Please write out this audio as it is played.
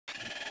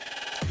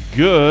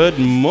Good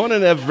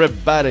morning,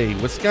 everybody.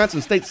 Wisconsin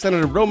State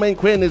Senator Romaine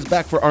Quinn is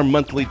back for our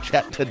monthly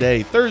chat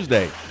today,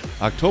 Thursday,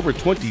 October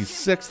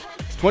 26th,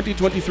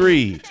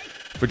 2023.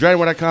 For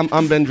DrydenWire.com,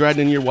 I'm Ben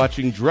Dryden, and you're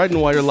watching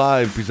DrydenWire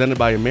Live, presented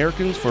by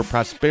Americans for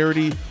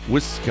Prosperity,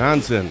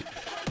 Wisconsin.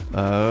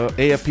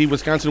 AFP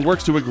Wisconsin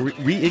works to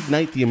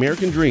reignite the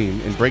American dream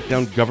and break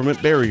down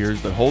government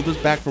barriers that hold us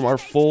back from our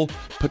full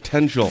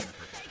potential.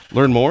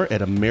 Learn more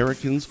at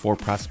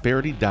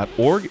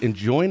americansforprosperity.org and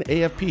join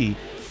AFP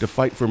to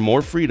fight for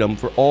more freedom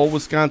for all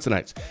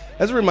Wisconsinites.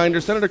 As a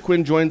reminder, Senator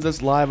Quinn joins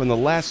us live on the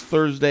last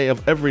Thursday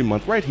of every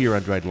month right here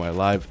on DrydenWire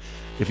Live.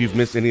 If you've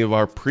missed any of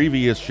our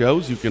previous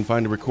shows, you can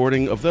find a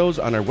recording of those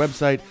on our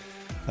website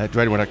at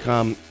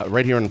DrydenWire.com,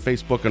 right here on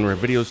Facebook under our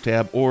videos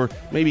tab, or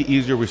maybe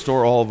easier, we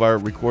store all of our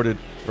recorded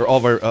or all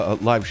of our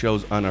live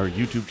shows on our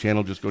YouTube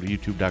channel. Just go to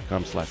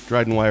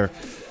youtube.com/DrydenWire.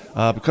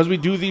 Because we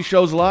do these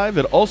shows live,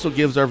 it also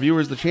gives our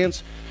viewers the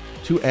chance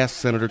to ask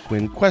Senator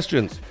Quinn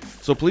questions.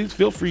 So please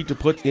feel free to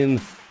put in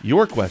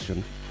your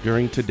question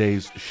during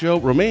today's show.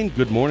 Romaine,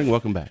 good morning.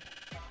 Welcome back.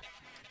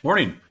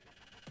 Morning.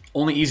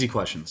 Only easy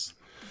questions,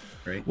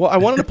 right? Well, I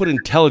wanted to put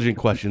intelligent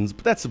questions,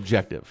 but that's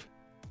subjective.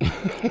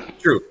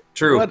 True.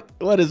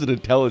 What is an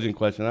intelligent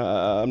question?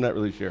 I'm not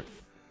really sure.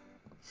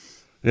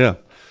 Yeah.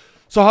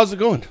 So how's it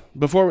going?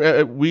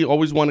 Before we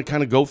always want to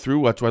kind of go through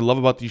what I love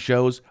about these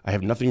shows. I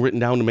have nothing written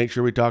down to make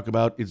sure we talk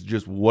about. It's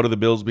just what are the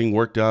bills being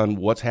worked on,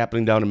 what's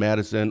happening down in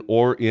Madison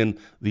or in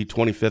the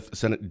 25th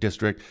Senate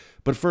District.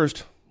 But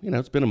first,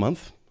 it's been a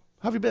month.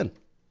 How have you been?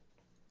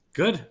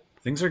 Good.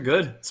 Things are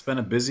good. It's been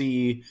a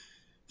busy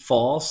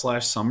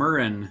fall/summer,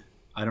 and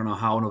I don't know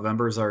how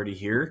November is already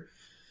here,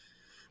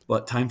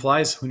 but time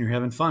flies when you're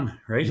having fun,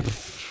 right?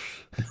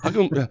 How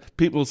come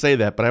people say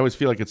that, but I always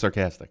feel like it's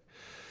sarcastic.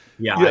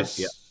 Yeah. Yes.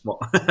 Well.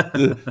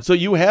 So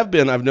you have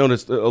been, I've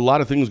noticed a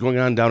lot of things going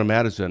on down in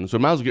Madison, so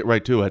I might as well get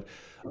right to it.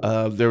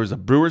 There was a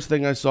Brewers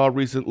thing I saw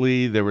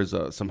recently. There was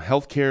some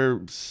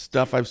healthcare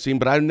stuff I've seen,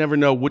 but I never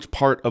know which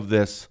part of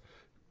this,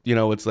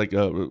 it's like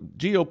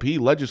GOP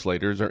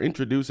legislators are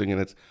introducing, and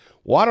it's,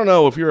 well, I don't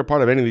know if you're a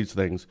part of any of these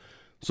things.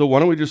 So why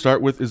don't we just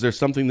start with, is there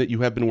something that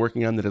you have been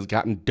working on that has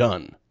gotten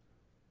done?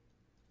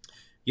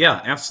 Yeah,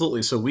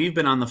 absolutely. So we've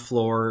been on the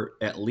floor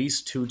at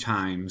least 2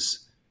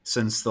 times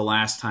since the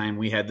last time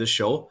we had this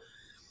show.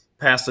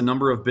 Passed a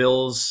number of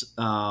bills.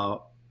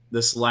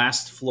 This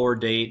last floor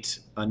date,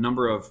 a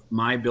number of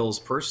my bills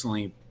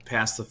personally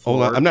passed the floor.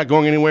 Hold on. I'm not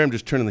going anywhere. I'm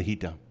just turning the heat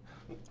down.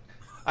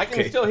 I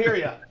can still hear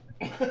you.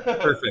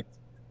 Perfect.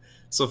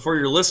 So for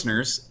your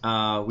listeners,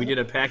 we did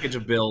a package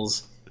of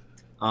bills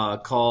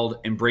called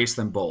Embrace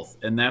Them Both.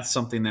 And that's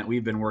something that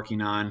we've been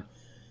working on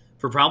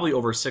for probably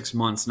over 6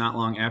 months, not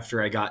long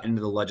after I got into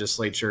the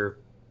legislature,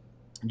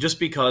 just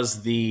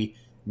because the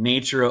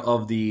nature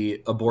of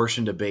the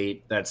abortion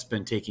debate that's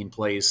been taking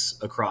place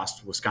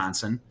across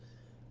Wisconsin.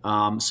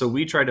 So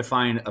we tried to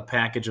find a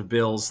package of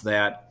bills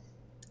that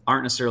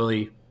aren't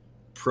necessarily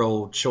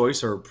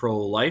pro-choice or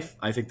pro-life.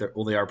 I think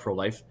they are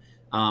pro-life,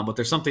 but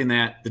there's something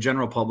that the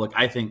general public,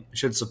 I think,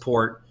 should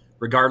support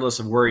regardless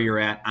of where you're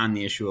at on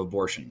the issue of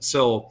abortion.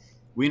 So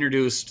we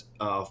introduced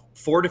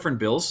 4 different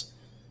bills.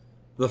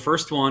 The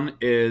first one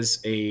is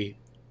a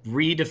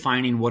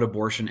redefining what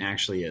abortion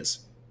actually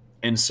is.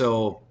 And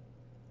so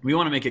we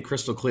want to make it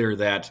crystal clear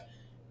that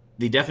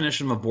the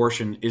definition of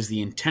abortion is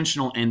the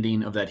intentional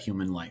ending of that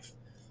human life.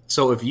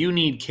 So if you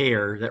need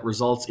care that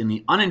results in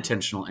the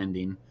unintentional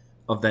ending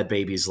of that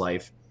baby's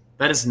life,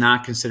 that is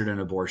not considered an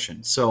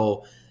abortion.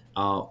 So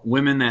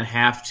women that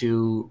have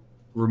to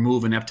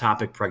remove an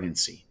ectopic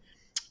pregnancy,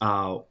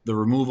 the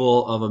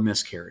removal of a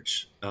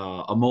miscarriage,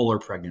 a molar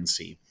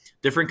pregnancy,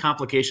 different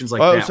complications like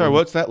that. Oh, sorry,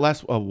 what's that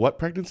last, what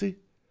pregnancy?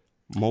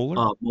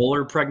 Molar?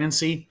 Molar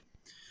pregnancy.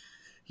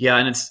 Yeah,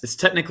 and it's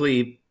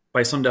technically,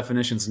 by some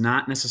definitions,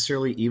 not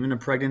necessarily even a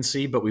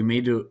pregnancy, but we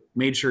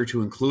made sure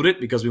to include it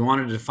because we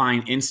wanted to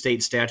define in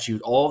state statute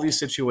all these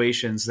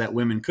situations that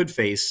women could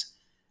face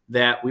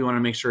that we want to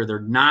make sure they're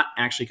not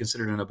actually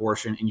considered an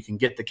abortion and you can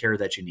get the care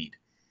that you need.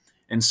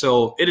 And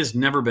so it has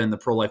never been the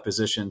pro-life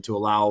position to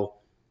allow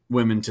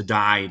women to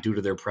die due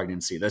to their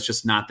pregnancy. That's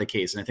just not the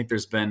case. And I think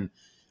there's been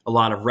a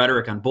lot of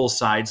rhetoric on both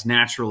sides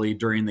naturally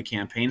during the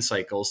campaign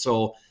cycle.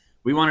 So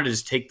we wanted to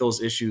just take those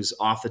issues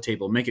off the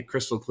table, make it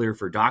crystal clear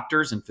for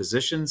doctors and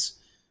physicians,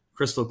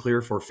 crystal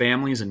clear for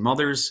families and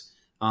mothers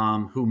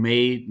who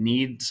may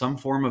need some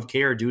form of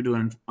care due to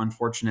an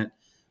unfortunate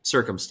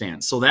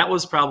circumstance. So that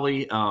was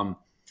probably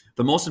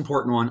the most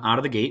important one out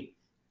of the gate.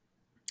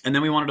 And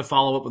then we wanted to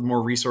follow up with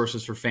more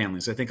resources for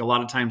families. I think a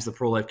lot of times the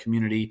pro-life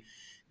community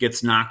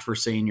gets knocked for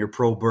saying you're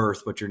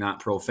pro-birth, but you're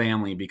not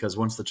pro-family, because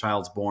once the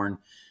child's born,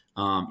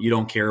 you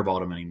don't care about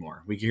them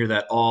anymore. We hear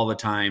that all the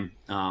time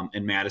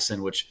in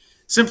Madison, which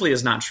simply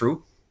is not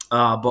true.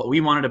 But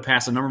we wanted to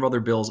pass a number of other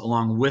bills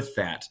along with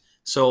that.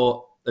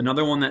 So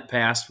another one that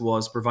passed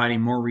was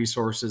providing more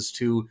resources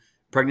to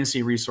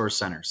pregnancy resource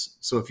centers.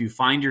 So if you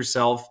find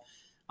yourself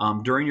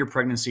during your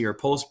pregnancy or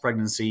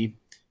post-pregnancy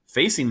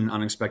facing an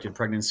unexpected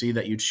pregnancy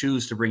that you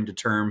choose to bring to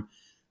term,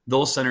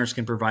 those centers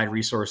can provide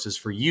resources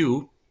for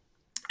you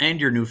and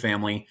your new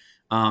family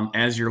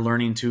as you're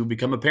learning to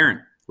become a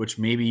parent, which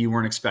maybe you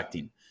weren't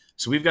expecting.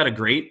 So we've got a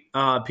great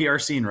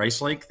PRC in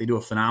Rice Lake. They do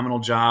a phenomenal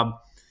job.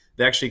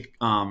 They actually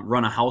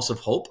run a house of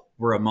hope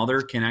where a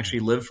mother can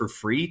actually live for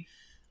free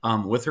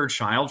with her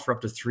child for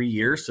up to 3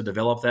 years to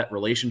develop that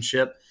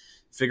relationship,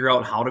 figure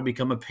out how to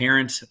become a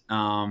parent,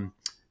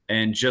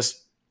 and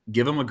just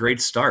give them a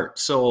great start.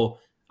 So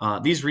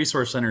these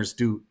resource centers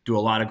do a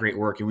lot of great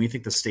work, and we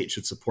think the state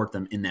should support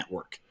them in that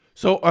work.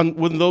 So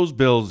when those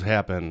bills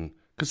happen,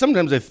 because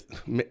sometimes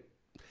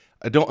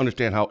I don't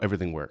understand how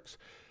everything works.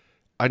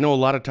 I know a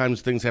lot of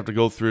times things have to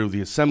go through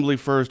the assembly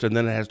first, and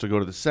then it has to go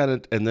to the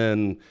Senate,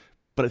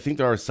 but I think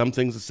there are some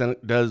things the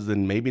Senate does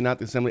and maybe not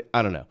the assembly.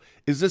 I don't know.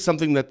 Is this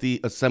something that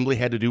the assembly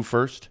had to do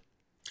first?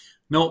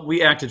 No,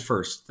 we acted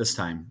first this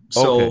time.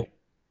 So okay.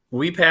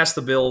 We passed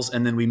the bills,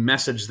 and then we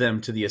messaged them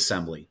to the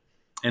assembly.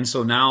 And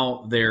so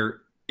now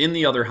they're in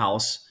the other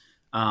house.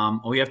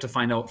 We have to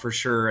find out for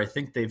sure. I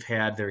think they've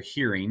had their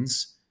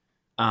hearings.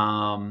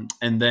 And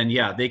then,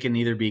 they can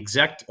either be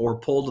exec or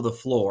pulled to the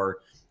floor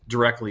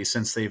directly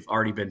since they've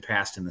already been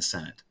passed in the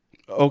Senate.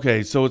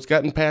 Okay, so it's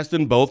gotten passed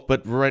in both,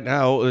 but right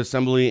now the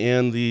Assembly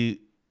and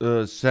the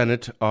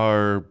Senate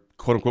are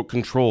quote-unquote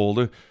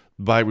controlled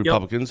by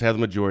Republicans, have the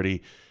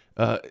majority.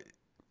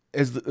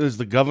 As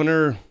the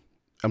governor,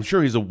 I'm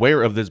sure he's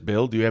aware of this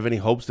bill. Do you have any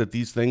hopes that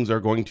these things are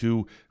going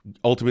to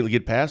ultimately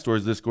get passed, or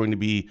is this going to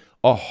be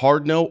a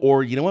hard no,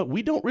 or you know what,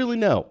 we don't really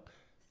know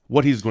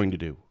what he's going to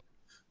do?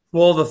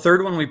 Well, the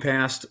third one we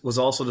passed was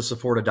also to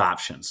support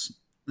adoptions.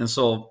 And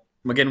so,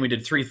 again, we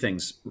did three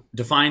things.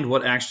 Defined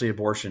what actually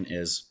abortion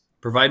is,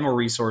 provide more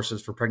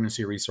resources for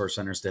pregnancy resource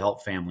centers to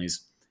help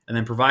families, and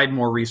then provide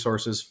more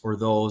resources for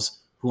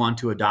those who want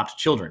to adopt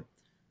children.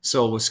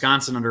 So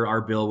Wisconsin, under our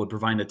bill, would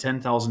provide a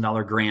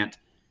 $10,000 grant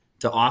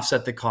to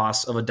offset the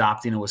costs of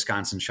adopting a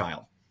Wisconsin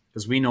child.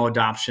 Because we know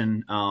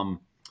adoption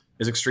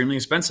is extremely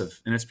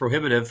expensive, and it's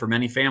prohibitive for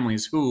many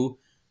families who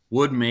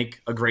would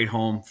make a great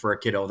home for a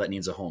kiddo that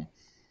needs a home.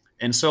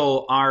 And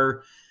so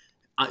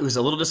it was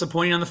a little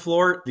disappointing on the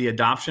floor. The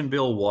adoption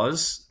bill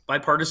was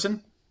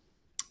bipartisan.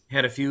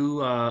 Had a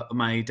few of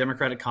my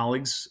Democratic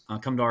colleagues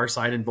come to our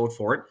side and vote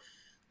for it.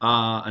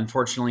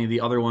 Unfortunately,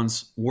 the other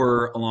ones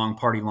were along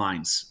party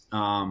lines,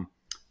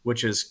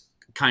 which is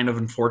kind of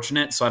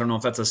unfortunate. So I don't know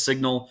if that's a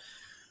signal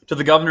to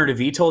the governor to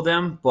veto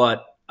them.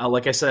 But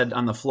like I said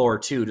on the floor,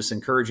 too, just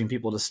encouraging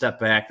people to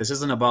step back. This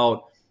isn't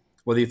about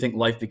whether you think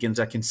life begins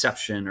at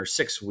conception or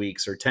 6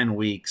 weeks or 10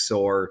 weeks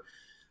or,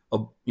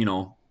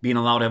 being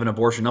allowed to have an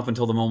abortion up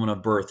until the moment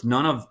of birth.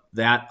 None of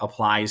that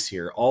applies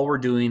here. All we're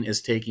doing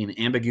is taking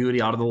ambiguity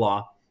out of the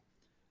law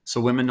so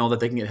women know that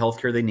they can get health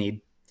care they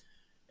need.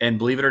 And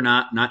believe it or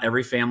not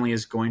every family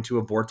is going to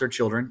abort their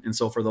children. And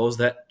so for those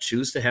that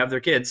choose to have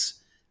their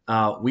kids,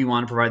 we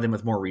want to provide them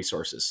with more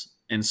resources.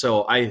 And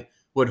so I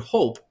would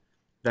hope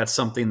that's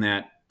something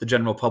that the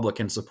general public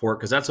can support,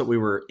 because that's what we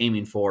were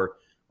aiming for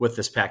with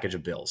this package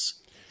of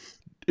bills.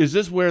 Is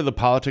this where the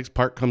politics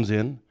part comes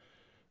in?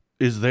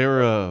 Is there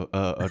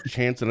a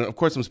chance, and of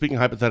course I'm speaking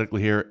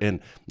hypothetically here,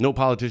 and no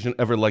politician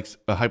ever likes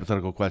a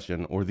hypothetical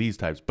question or these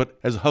types, but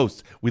as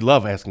hosts, we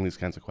love asking these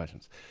kinds of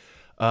questions,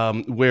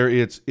 where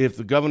it's, if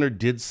the governor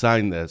did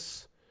sign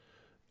this,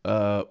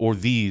 or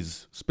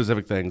these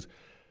specific things,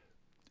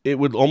 it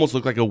would almost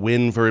look like a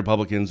win for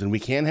Republicans, and we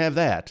can't have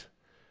that,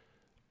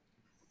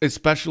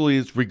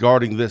 especially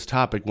regarding this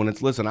topic when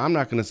it's, listen, I'm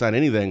not going to sign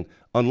anything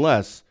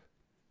unless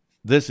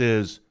this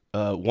is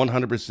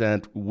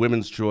 100%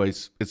 women's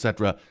choice,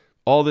 etc.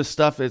 All this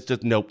stuff is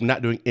just, nope,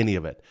 not doing any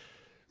of it.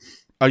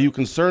 Are you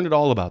concerned at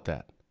all about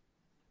that?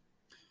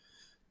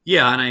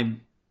 Yeah,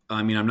 and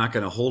I mean, I'm not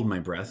going to hold my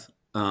breath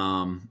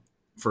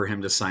for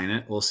him to sign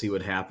it. We'll see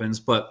what happens.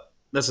 But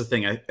that's the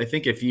thing. I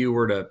think if you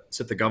were to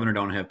sit the governor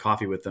down and have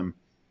coffee with him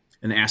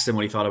and ask him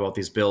what he thought about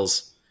these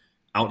bills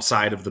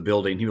outside of the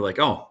building, he'd be like,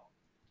 oh,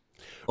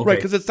 okay. Right,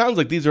 because it sounds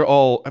like these are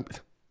all,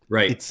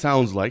 right. It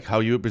sounds like how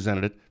you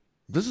presented it.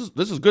 This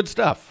is good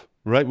stuff.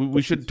 Right,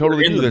 we should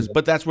totally do this,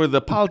 but that's where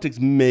the politics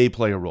may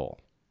play a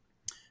role.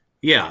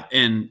 Yeah,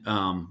 and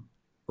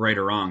right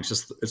or wrong,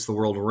 it's the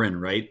world we're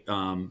in, right?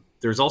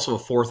 There's also a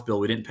fourth bill.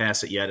 We didn't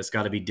pass it yet. It's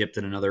got to be dipped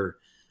in another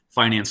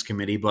finance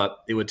committee, but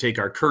it would take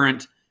our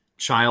current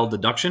child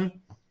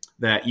deduction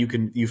that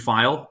you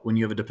file when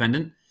you have a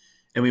dependent,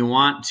 and we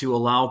want to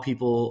allow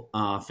people,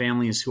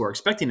 families who are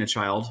expecting a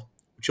child,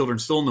 children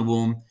still in the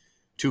womb,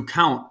 to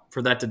count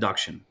for that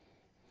deduction.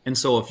 And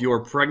so if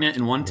you're pregnant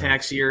in one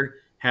tax year,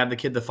 have the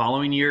kid the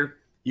following year,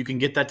 you can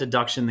get that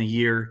deduction the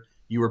year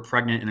you were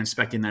pregnant and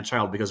expecting that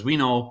child, because we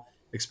know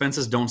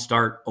expenses don't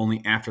start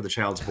only after the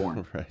child's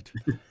born. Right.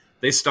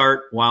 They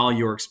start while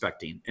you're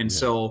expecting. And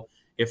so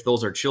if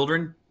those are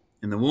children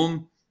in the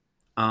womb,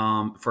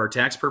 for our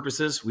tax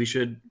purposes, we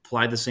should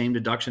apply the same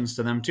deductions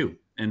to them too.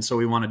 And so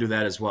we want to do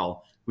that as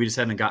well. We just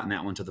haven't gotten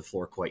that one to the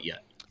floor quite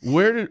yet.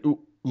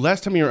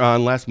 Last time you were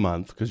on, last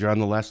month, because you're on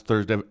the last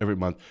Thursday of every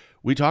month,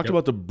 we talked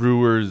about the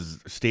Brewers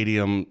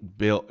Stadium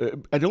bill.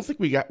 I don't think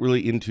we got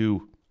really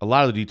into a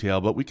lot of the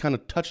detail, but we kind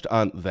of touched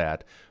on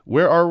that.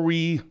 Where are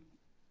we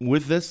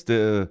with this?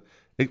 Is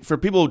For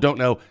people who don't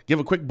know, give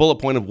a quick bullet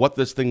point of what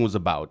this thing was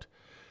about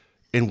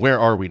and where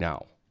are we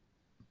now?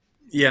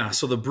 Yeah,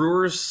 so the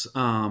Brewers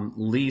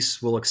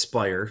lease will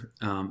expire.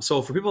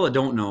 So for people that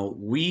don't know,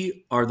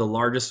 we are the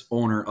largest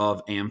owner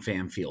of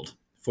AmFam Field,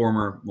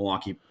 former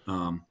Milwaukee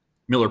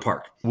Miller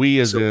Park. We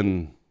as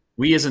in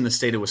the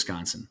state of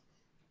Wisconsin.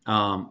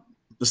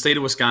 The state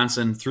of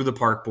Wisconsin, through the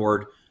park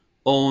board,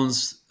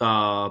 owns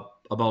about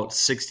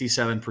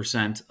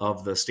 67%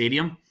 of the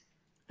stadium,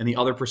 and the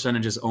other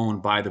percentage is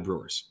owned by the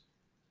Brewers.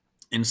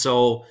 And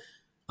so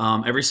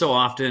every so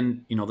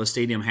often, the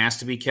stadium has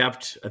to be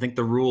kept. I think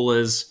the rule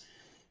is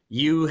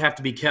you have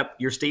to be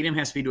kept, your stadium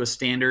has to be to a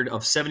standard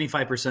of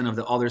 75% of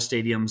the other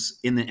stadiums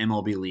in the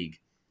MLB league.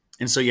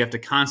 And so you have to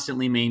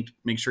constantly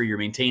make sure you're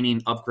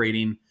maintaining,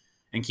 upgrading,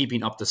 and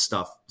keeping up to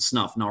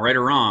snuff. Now, right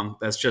or wrong,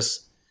 that's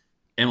just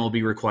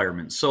MLB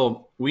requirements.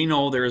 So we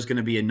know there is going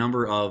to be a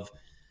number of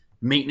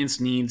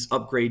maintenance needs,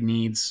 upgrade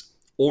needs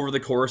over the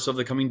course of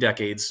the coming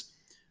decades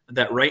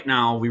that right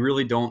now we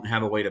really don't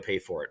have a way to pay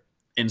for it.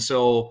 And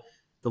so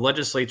the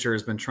legislature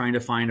has been trying to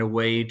find a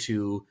way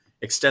to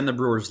extend the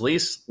Brewers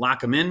lease,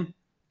 lock them in,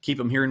 keep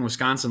them here in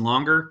Wisconsin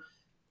longer,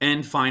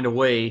 and find a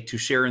way to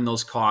share in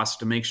those costs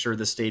to make sure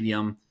the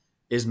stadium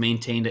is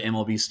maintained to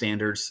MLB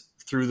standards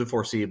through the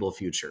foreseeable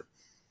future.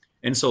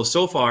 And so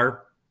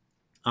far,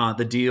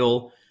 the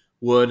deal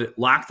would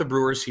lock the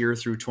Brewers here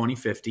through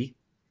 2050.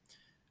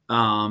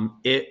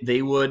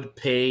 They would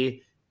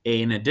pay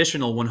an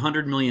additional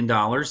 $100 million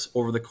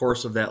over the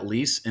course of that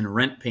lease in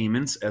rent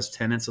payments as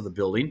tenants of the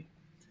building.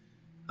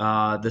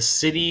 The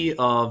city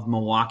of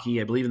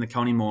Milwaukee, I believe in the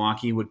county of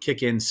Milwaukee, would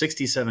kick in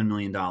 $67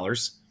 million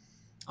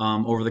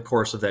over the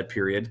course of that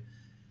period.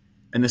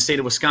 And the state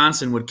of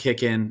Wisconsin would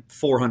kick in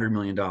 $400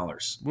 million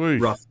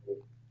roughly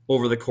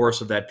over the course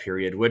of that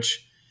period,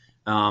 which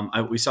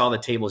we saw the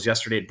tables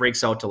yesterday. It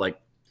breaks out to like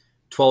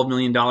 $12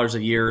 million a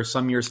year,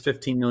 some years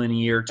 $15 million a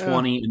year,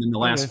 20, and then the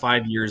last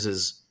 5 years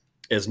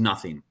is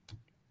nothing.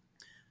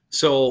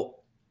 So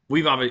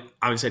we've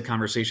obviously had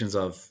conversations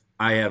of,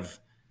 I have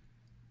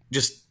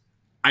just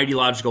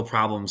ideological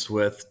problems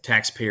with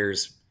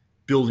taxpayers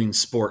building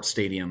sports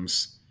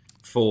stadiums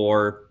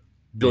for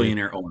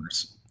billionaire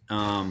owners.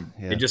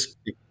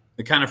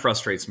 It kind of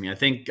frustrates me. I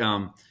think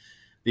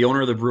the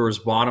owner of the Brewers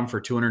bought them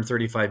for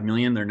 $235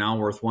 million. They're now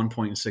worth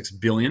 $1.6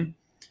 billion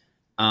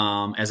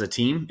as a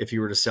team if you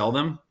were to sell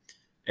them.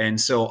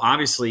 And so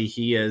obviously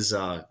he is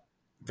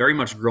very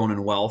much grown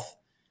in wealth.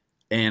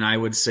 And I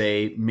would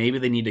say maybe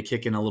they need to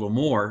kick in a little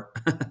more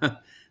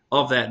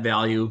of that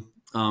value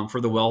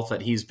for the wealth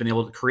that he's been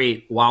able to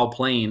create while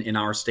playing in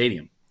our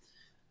stadium.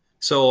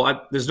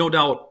 So there's no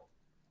doubt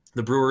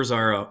the Brewers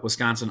are a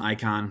Wisconsin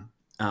icon.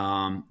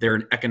 They're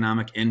an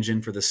economic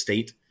engine for the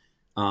state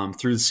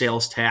through the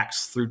sales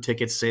tax, through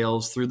ticket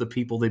sales, through the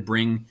people they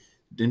bring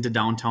into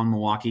downtown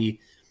Milwaukee.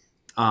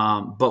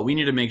 But we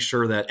need to make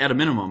sure that at a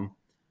minimum,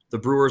 the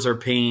Brewers are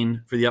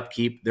paying for the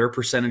upkeep, their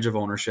percentage of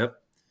ownership,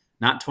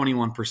 not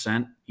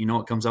 21%.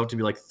 It comes out to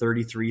be like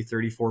 33,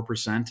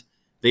 34%.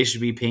 They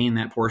should be paying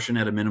that portion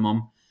at a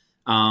minimum.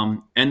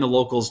 And the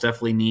locals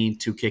definitely need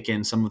to kick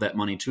in some of that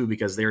money too,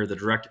 because they're the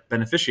direct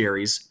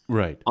beneficiaries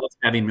of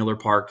having Miller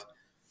Park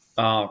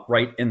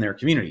right in their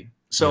community.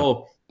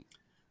 So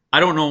I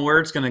don't know where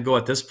it's going to go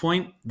at this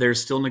point. There's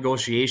still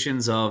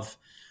negotiations of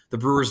the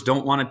Brewers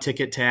don't want a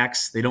ticket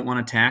tax. They don't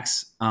want to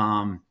tax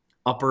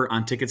upper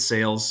on ticket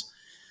sales.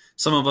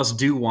 Some of us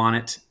do want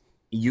it.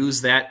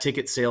 Use that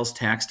ticket sales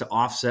tax to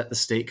offset the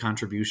state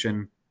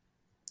contribution.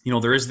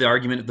 There is the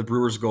argument if the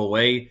Brewers go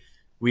away,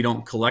 we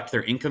don't collect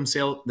their income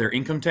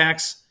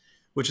tax,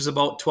 which is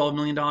about $12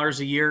 million a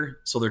year.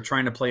 So they're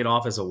trying to play it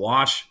off as a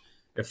wash.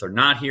 If they're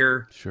not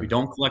here, we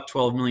don't collect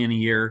 $12 million a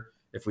year.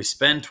 If we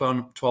spend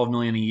 $12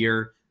 million a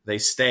year, they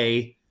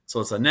stay.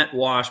 So it's a net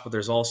wash, but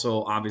there's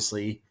also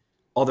obviously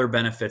other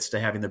benefits to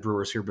having the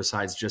Brewers here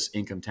besides just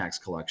income tax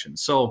collection.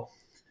 So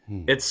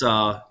it's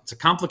a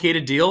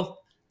complicated deal.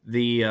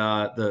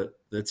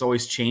 It's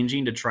always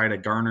changing to try to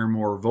garner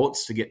more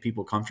votes to get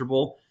people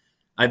comfortable.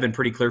 I've been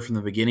pretty clear from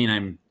the beginning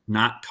I'm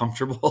not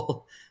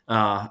comfortable.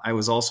 I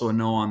was also a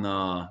no on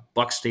the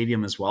Buck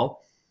Stadium as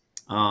well.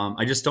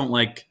 I just don't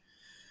like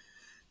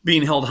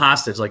being held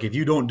hostage. Like, if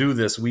you don't do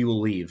this, we will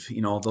leave.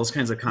 Those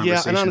kinds of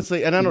conversations. Yeah, and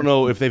honestly, I don't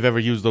know if they've ever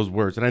used those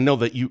words. And I know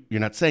that you're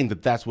not saying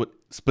that that's what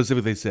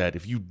specifically they said.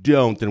 If you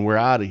don't, then we're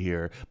out of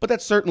here. But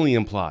that's certainly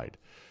implied.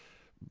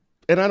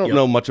 And I don't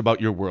know much about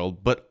your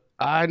world, but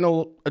I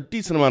know a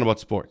decent amount about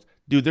sports.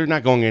 Dude, they're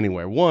not going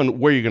anywhere. One,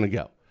 where are you going to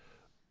go?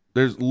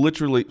 There's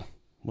literally...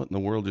 What in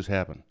the world just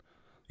happened?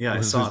 Yeah,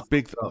 I saw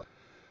big.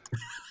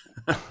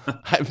 I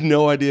have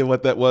no idea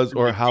what that was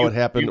or how it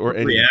happened or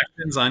any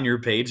reactions on your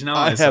page now.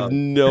 I have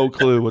no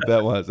clue what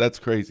that was. That's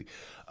crazy.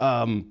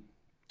 Mark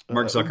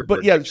Zuckerberg.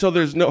 But yeah, so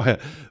there's no.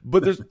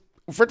 But there's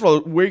first of all,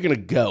 where are you going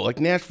to go?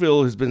 Like,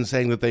 Nashville has been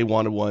saying that they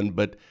wanted one,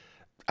 but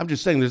I'm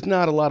just saying there's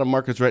not a lot of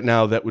markets right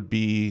now that would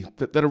be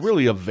that are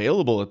really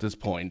available at this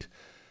point,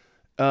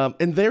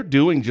 and they're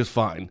doing just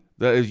fine.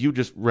 As you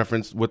just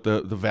referenced, what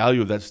the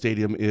value of that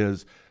stadium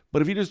is.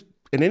 But if you just,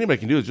 and anybody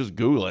can do is just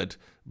Google it.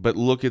 but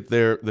look at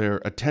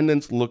their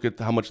attendance, look at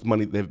how much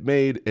money they've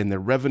made and their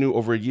revenue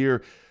over a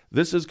year.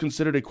 This is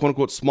considered a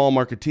quote-unquote small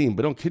market team,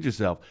 but don't kid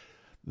yourself.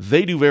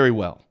 They do very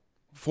well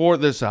for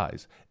their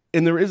size.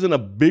 And there isn't a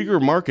bigger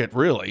market,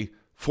 really,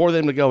 for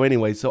them to go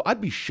anyway, so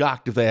I'd be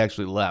shocked if they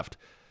actually left.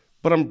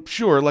 But I'm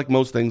sure, like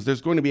most things,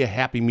 there's going to be a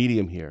happy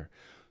medium here.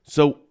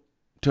 So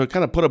to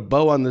kind of put a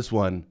bow on this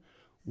one,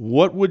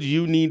 what would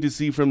you need to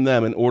see from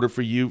them in order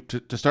for you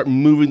to start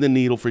moving the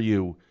needle for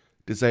you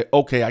to say,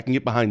 okay, I can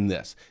get behind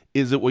this?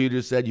 Is it what you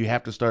just said? You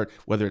have to start,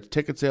 whether it's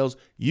ticket sales,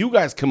 you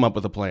guys come up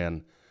with a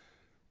plan,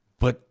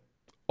 but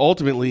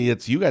ultimately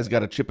it's you guys got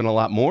to chip in a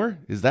lot more.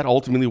 Is that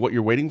ultimately what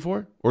you're waiting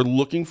for or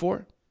looking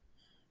for?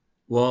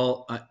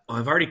 Well,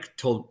 I've already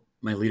told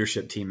my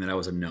leadership team that I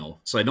was a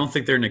no. So I don't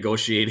think they're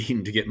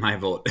negotiating to get my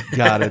vote.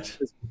 Got it. At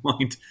this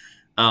point.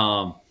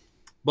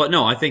 But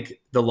no, I think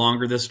the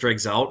longer this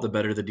drags out, the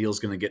better the deal is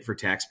going to get for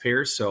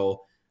taxpayers.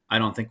 So I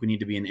don't think we need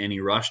to be in any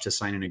rush to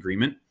sign an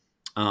agreement.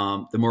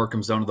 The more it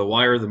comes down to the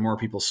wire, the more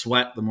people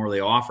sweat, the more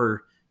they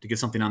offer to get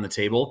something on the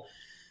table.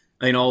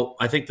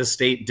 I think the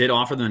state did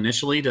offer them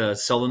initially to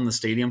sell them the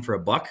stadium for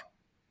 $1.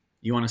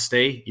 You want to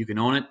stay, you can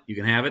own it, you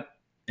can have it,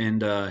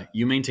 and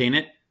you maintain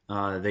it.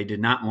 They did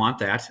not want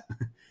that.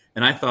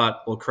 And I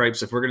thought, well,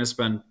 cripes, if we're going to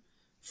spend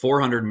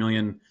 $400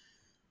 million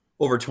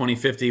over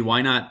 2050,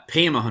 why not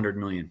pay him $100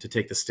 million to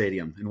take the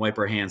stadium and wipe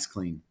our hands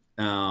clean?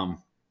 Not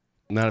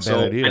a bad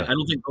idea. I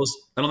don't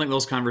think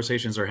those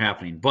conversations are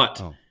happening.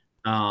 But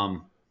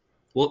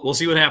we'll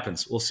see what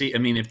happens. We'll see. I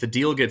mean, if the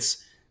deal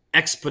gets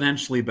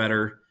exponentially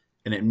better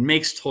and it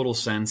makes total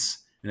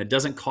sense and it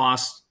doesn't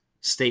cost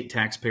state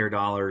taxpayer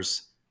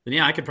dollars, then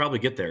yeah, I could probably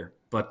get there.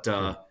 But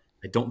I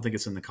don't think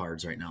it's in the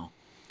cards right now.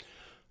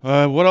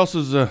 What else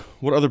is?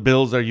 What other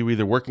bills are you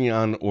either working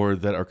on or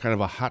that are kind of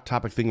a hot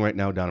topic thing right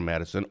now down in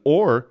Madison,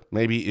 or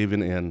maybe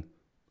even in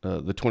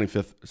the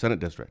 25th Senate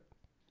District?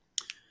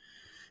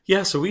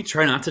 Yeah, so we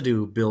try not to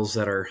do bills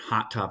that are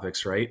hot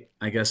topics, right?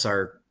 I guess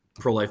our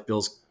pro-life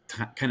bills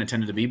kind of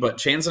tended to be, but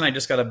Chance and I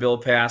just got a bill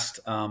passed.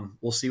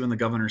 We'll see when the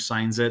governor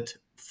signs it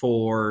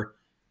for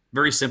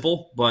very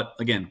simple, but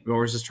again, we're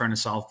always just trying to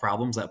solve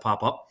problems that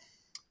pop up.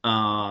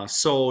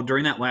 So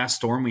during that last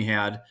storm we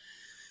had,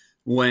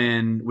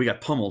 when we got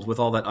pummeled with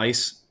all that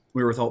ice,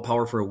 we were without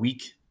power for a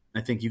week.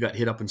 I think you got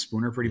hit up in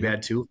Spooner pretty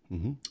bad too.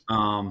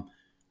 Mm-hmm.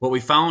 What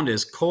we found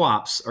is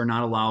co-ops are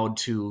not allowed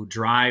to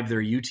drive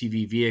their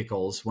UTV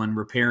vehicles when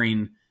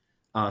repairing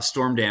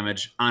storm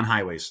damage on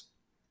highways.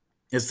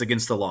 It's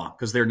against the law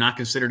because they're not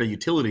considered a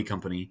utility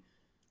company.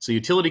 So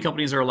utility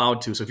companies are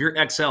allowed to. So if you're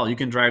XL, you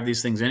can drive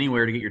these things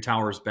anywhere to get your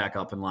towers back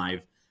up and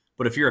live.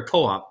 But if you're a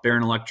co-op,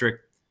 Barron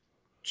Electric,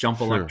 Jump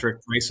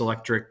Electric, Rice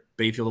Electric,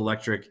 Bayfield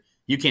Electric,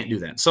 you can't do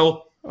that.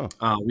 So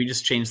we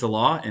just changed the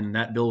law, and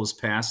that bill was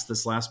passed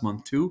this last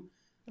month too,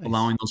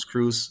 allowing those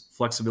crews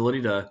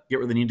flexibility to get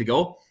where they need to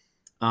go.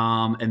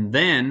 And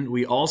then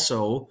we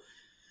also,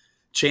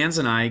 Chance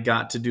and I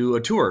got to do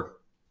a tour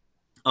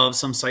of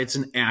some sites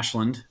in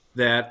Ashland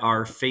that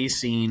are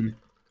facing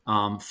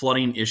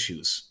flooding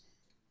issues.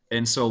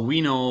 And so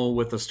we know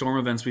with the storm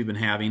events we've been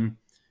having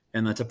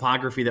and the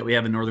topography that we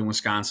have in northern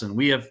Wisconsin,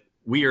 we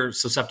are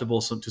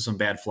susceptible to some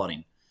bad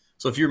flooding.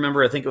 So if you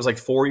remember, I think it was like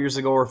 4 years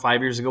ago or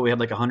 5 years ago, we had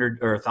like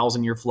 100 or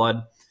 1,000-year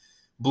flood,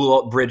 blew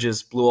out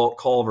bridges, blew out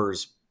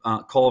culverts,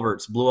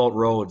 blew out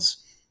roads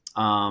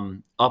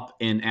up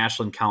in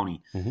Ashland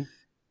County. Mm-hmm.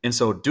 And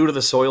so due to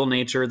the soil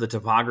nature, the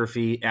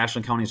topography,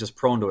 Ashland County is just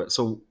prone to it.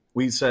 So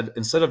we said,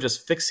 instead of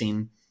just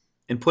fixing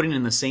and putting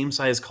in the same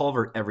size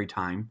culvert every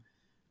time,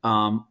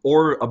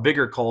 or a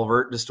bigger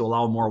culvert just to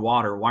allow more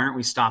water, why aren't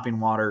we stopping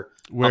water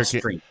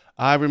upstream?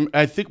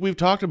 I think we've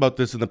talked about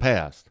this in the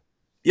past.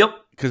 Yep.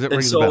 Because it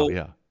rings a bell,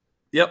 yeah.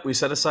 Yep, we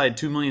set aside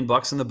 $2 million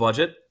in the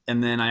budget,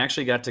 and then I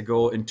actually got to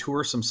go and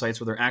tour some sites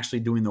where they're actually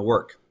doing the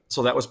work.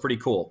 So that was pretty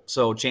cool.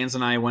 So Chance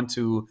and I went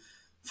to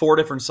 4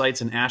 different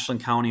sites in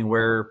Ashland County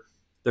where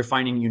they're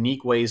finding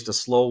unique ways to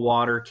slow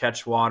water,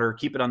 catch water,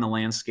 keep it on the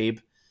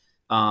landscape,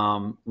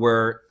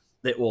 where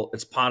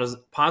it's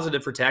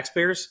positive for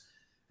taxpayers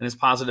and it's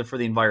positive for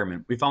the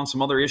environment. We found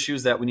some other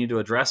issues that we need to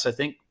address, I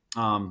think,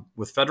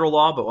 with federal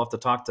law, but we'll have to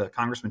talk to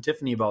Congressman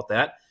Tiffany about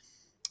that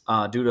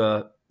due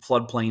to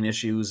floodplain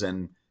issues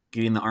and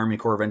getting the Army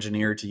Corps of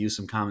Engineers to use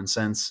some common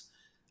sense.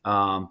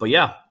 But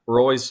yeah,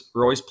 we're always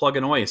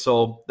plugging away.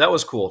 So that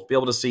was cool to be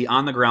able to see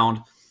on the ground.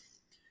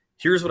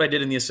 Here's what I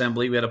did in the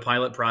assembly. We had a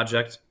pilot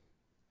project.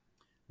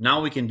 Now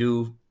we can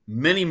do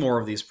many more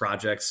of these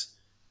projects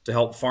to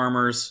help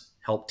farmers,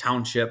 help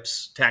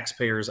townships,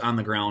 taxpayers on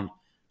the ground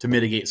to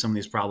mitigate some of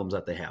these problems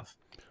that they have.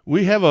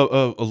 We have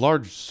a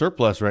large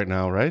surplus right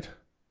now, right?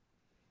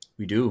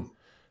 We do.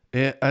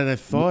 And I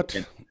thought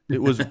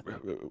it was,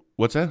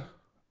 what's that?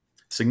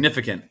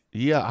 Significant.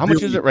 Yeah. How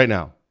much is it right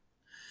now?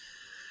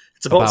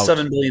 It's about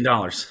 $7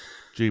 billion.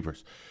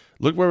 Jeepers.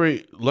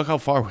 Look how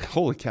far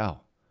holy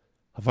cow.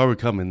 How far we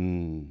come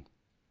in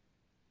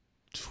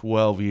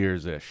 12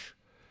 years-ish.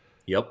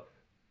 Yep.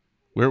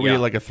 Were we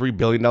like a $3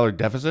 billion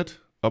deficit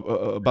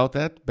about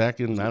that back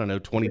in, I don't know,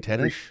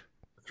 2010-ish?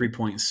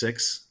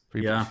 3.6.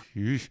 Yeah.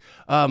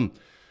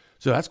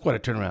 So that's quite a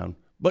turnaround.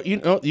 But you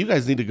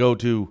guys need to go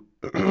to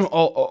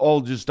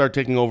all just start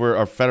taking over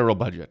our federal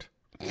budget.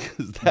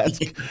 'Cause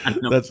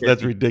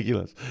that's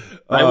ridiculous.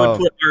 I would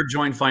put our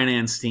joint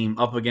finance team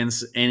up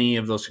against any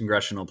of those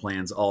congressional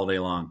plans all day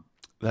long.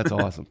 That's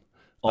awesome.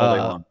 All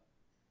day long.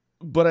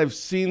 But I've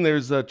seen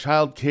there's a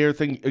child care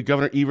thing.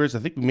 Governor Evers, I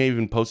think we may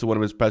even posted one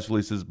of his press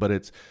releases, but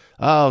it's,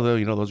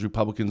 those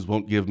Republicans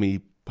won't give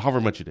me however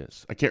much it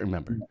is. I can't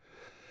remember.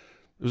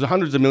 It was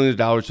hundreds of millions of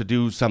dollars to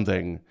do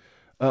something.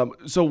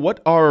 So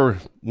what are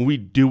we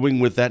doing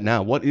with that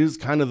now? What is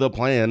kind of the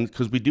plan?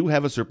 Because we do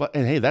have a surplus,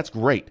 and hey, that's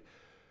great.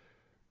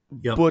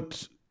 Yep.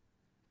 But,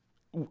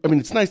 I mean,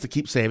 it's nice to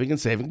keep saving and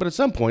saving, but at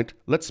some point,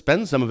 let's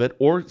spend some of it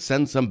or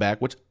send some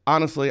back, which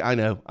honestly, I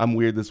know I'm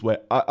weird this way.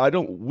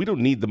 We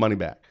don't need the money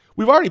back.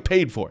 We've already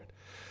paid for it.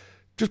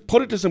 Just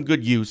put it to some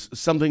good use,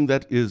 something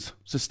that is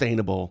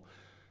sustainable.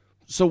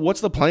 So what's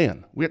the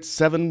plan? We got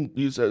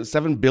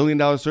 $7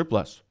 billion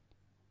surplus.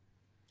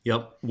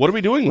 Yep. What are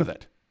we doing with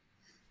it?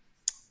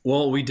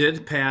 Well, we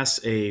did pass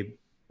a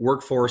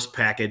workforce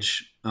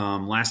package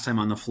last time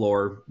on the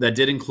floor that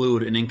did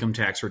include an income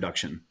tax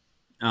reduction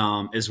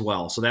as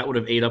well. So that would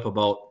have ate up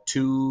about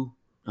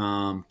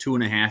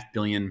 $2.5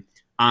 billion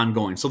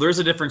ongoing. So there's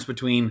a difference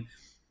between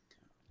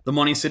the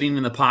money sitting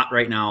in the pot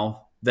right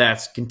now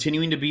that's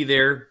continuing to be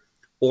there,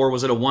 or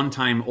was it a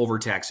one-time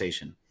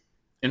overtaxation?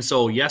 And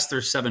so, yes,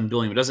 there's $7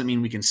 billion. It doesn't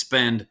mean we can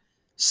spend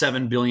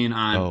 $7 billion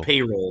on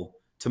payroll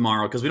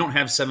tomorrow, because we don't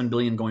have $7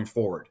 billion going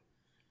forward.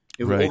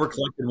 It was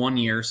overcollected 1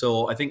 year,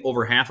 so I think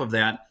over half of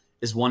that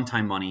is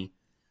one-time money.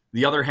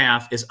 The other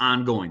half is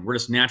ongoing. We're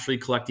just naturally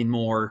collecting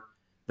more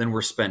than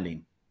we're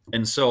spending.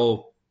 And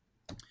so,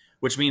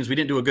 which means we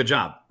didn't do a good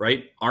job,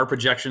 right? Our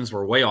projections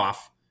were way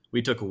off.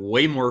 We took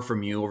way more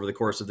from you over the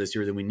course of this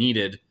year than we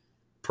needed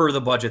per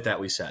the budget that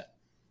we set.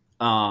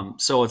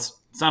 So it's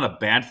not a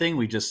bad thing.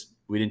 We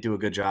didn't do a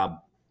good job.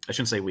 I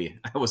shouldn't say we.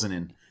 I wasn't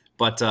in.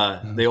 But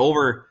they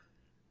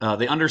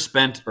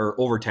underspent or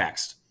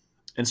overtaxed.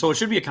 And so it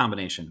should be a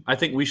combination. I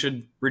think we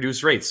should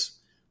reduce rates.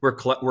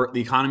 The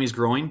economy's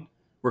growing.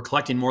 We're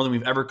collecting more than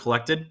we've ever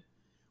collected.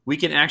 We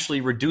can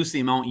actually reduce the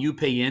amount you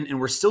pay in, and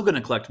we're still going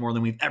to collect more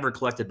than we've ever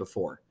collected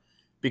before.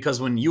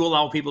 Because when you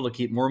allow people to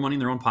keep more money in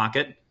their own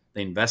pocket,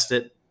 they invest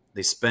it,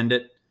 they spend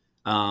it,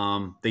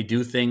 they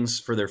do things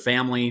for their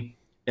family,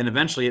 and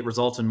eventually it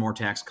results in more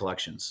tax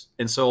collections.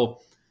 And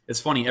so it's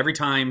funny, every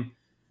time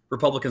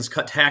Republicans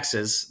cut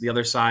taxes, the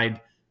other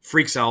side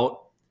freaks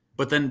out,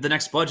 but then the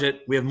next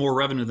budget, we have more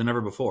revenue than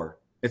ever before.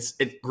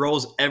 It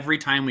grows every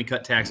time we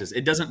cut taxes.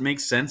 It doesn't make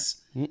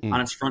sense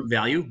on its front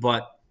value,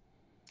 but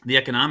the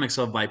economics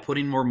of by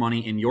putting more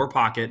money in your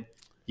pocket,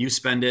 you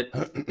spend it,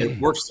 it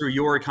works through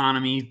your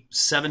economy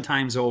 7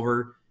 times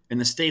over,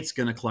 and the state's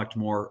going to collect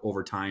more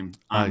over time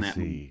on that. I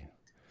see.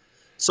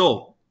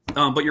 So,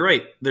 but you're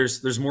right.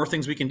 There's more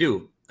things we can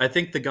do. I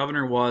think the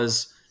governor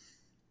was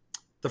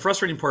the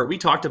frustrating part. We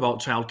talked about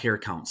child care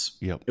accounts.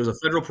 Yep. It was a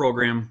federal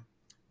program,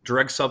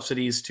 direct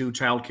subsidies to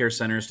child care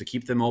centers to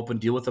keep them open,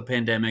 deal with the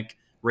pandemic,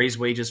 raise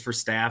wages for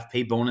staff,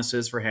 pay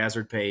bonuses for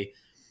hazard pay.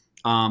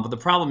 But the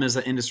problem is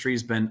that industry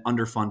has been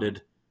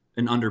underfunded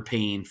and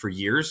underpaying for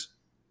years.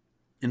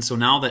 And so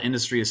now the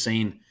industry is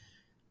saying,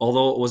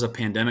 although it was a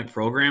pandemic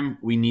program,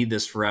 we need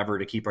this forever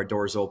to keep our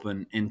doors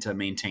open and to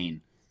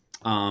maintain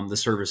the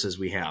services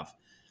we have.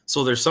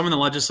 So there's some in the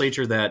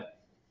legislature that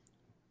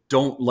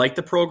don't like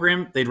the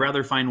program. They'd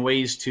rather find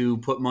ways to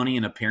put money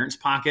in a parent's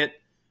pocket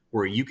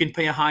where you can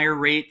pay a higher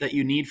rate that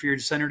you need for your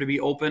center to be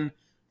open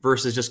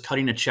versus just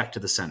cutting a check to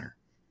the center.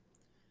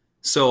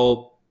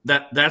 So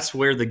that's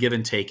where the give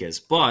and take is.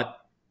 But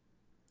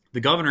the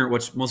governor,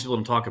 which most people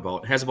don't talk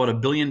about, has about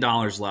 $1 billion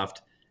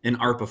left in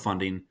ARPA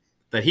funding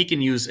that he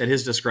can use at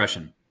his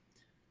discretion.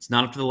 It's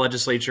not up to the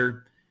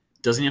legislature.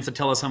 Doesn't have to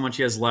tell us how much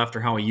he has left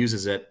or how he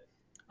uses it.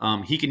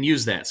 He can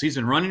use that. So he's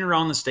been running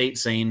around the state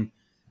saying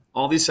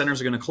all these centers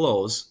are going to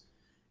close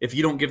if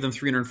you don't give them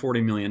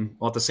 $340 million.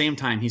 Well, at the same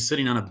time, he's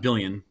sitting on $1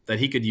 billion that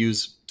he could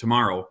use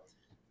tomorrow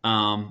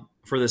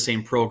for the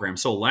same program.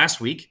 So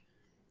last week,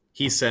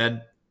 he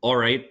said, all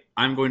right,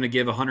 I'm going to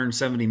give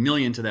 $170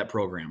 million to that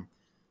program.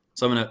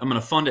 So I'm going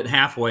to fund it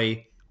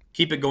halfway,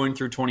 keep it going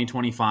through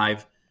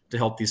 2025 to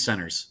help these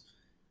centers.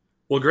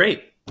 Well,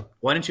 great.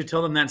 Why didn't you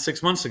tell them that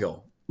 6 months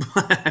ago?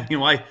 I mean,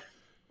 why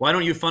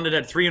don't you fund it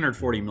at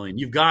 $340 million?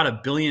 You've got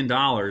 $1 billion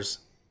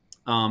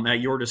at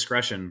your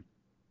discretion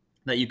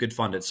that you could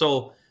fund it.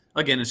 So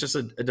again, it's just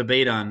a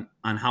debate on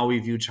how we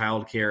view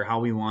childcare, how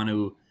we want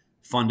to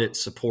fund it,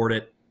 support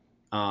it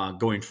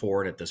going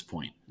forward at this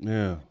point.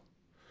 Yeah.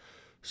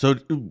 So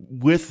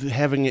with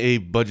having a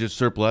budget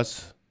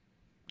surplus,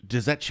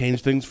 does that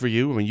change things for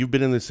you? I mean, you've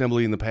been in the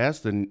Assembly in the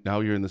past, and now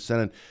you're in the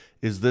Senate.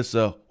 Is this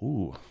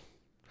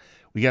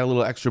we got a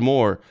little extra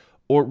more?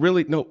 Or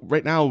really, no,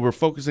 right now we're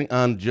focusing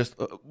on just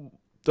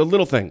the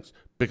little things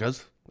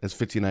because, as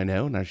Fitzy and I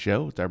know in our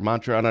show, it's our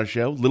mantra on our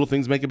show, little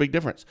things make a big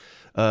difference.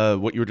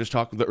 What you were just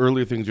talking, the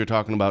earlier things you're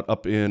talking about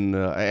up in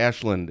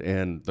Ashland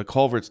and the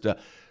culvert stuff,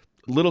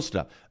 little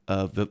stuff.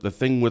 The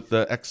thing with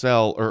the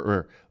Excel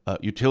or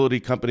utility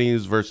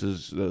companies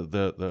versus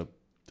the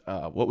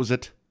what was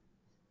it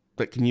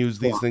that can use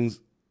these things?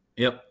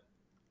 Yep.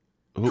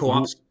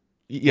 Co-ops.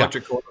 Yeah.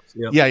 Electric co-ops.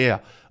 Yep. Yeah.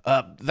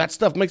 That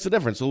stuff makes a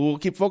difference. So we'll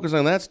keep focusing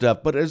on that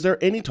stuff. But is there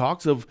any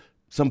talks of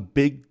some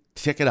big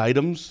ticket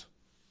items,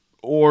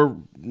 or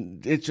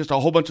it's just a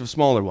whole bunch of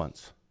smaller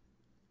ones?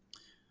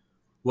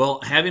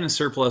 Well, having a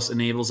surplus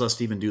enables us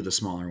to even do the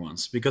smaller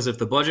ones, because if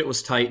the budget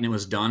was tight and it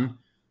was done,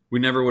 we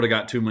never would have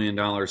got $2 million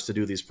to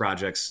do these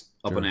projects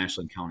up in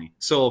Ashland County.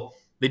 So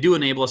they do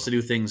enable us to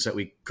do things that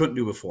we couldn't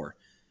do before.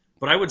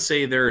 But I would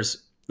say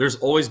there's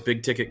always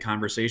big ticket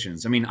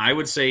conversations. I mean, I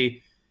would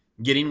say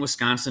getting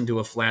Wisconsin to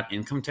a flat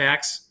income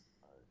tax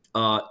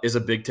is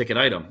a big ticket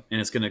item, and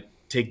it's going to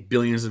take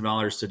billions of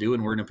dollars to do,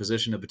 and we're in a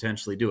position to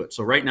potentially do it.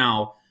 So right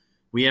now,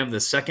 we have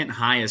the second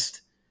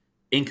highest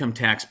income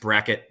tax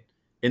bracket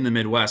in the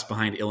Midwest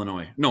behind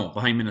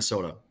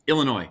Minnesota.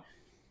 Illinois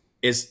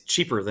is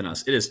cheaper than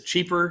us. It is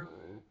cheaper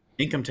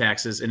income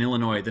taxes in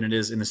Illinois than it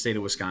is in the state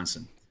of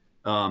Wisconsin.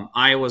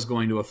 Iowa's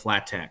going to a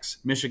flat tax.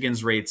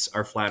 Michigan's rates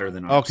are flatter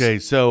than ours. Okay,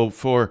 so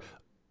for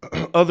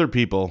other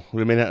people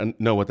who may not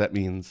know what that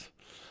means,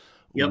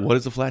 what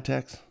is a flat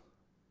tax?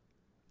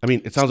 I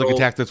mean, it sounds like a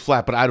tax that's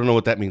flat, but I don't know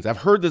what that means. I've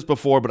heard this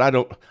before, but I'm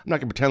not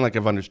going to pretend like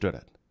I've understood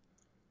it.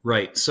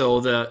 Right.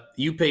 So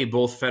you pay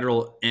both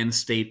federal and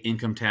state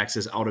income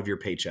taxes out of your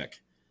paycheck.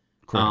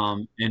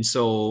 Correct. And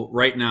so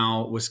right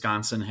now,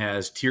 Wisconsin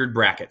has tiered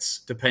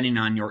brackets depending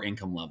on your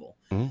income level.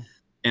 Mm-hmm.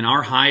 And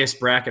our highest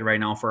bracket right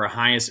now for our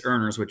highest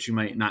earners, which you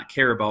might not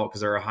care about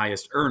because they're our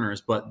highest earners,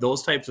 but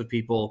those types of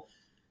people,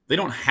 they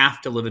don't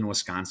have to live in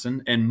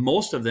Wisconsin. And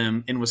most of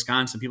them in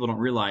Wisconsin, people don't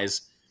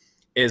realize,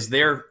 is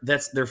they're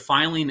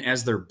filing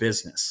as their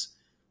business.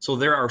 So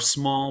there are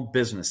small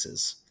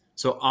businesses.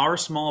 So our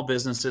small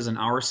businesses in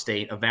our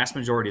state, a vast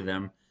majority of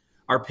them,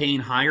 are paying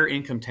higher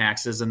income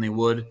taxes than they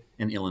would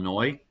in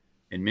Illinois,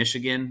 in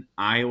Michigan,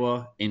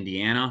 Iowa,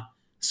 Indiana.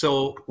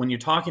 So when you're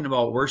talking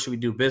about where should we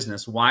do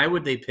business, why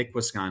would they pick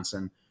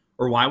Wisconsin,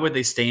 or why would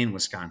they stay in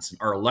Wisconsin?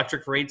 Our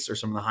electric rates are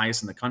some of the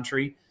highest in the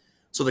country.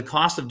 So the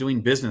cost of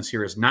doing business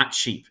here is not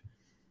cheap.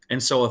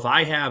 And so if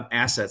I have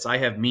assets, I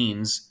have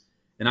means,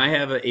 and I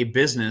have a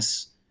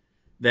business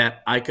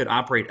that I could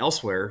operate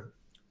elsewhere,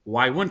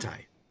 why wouldn't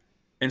I?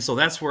 And so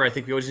that's where I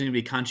think we always need to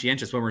be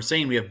conscientious. When we're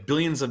saying we have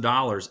billions of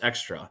dollars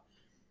extra,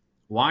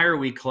 why are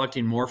we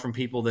collecting more from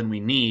people than we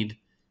need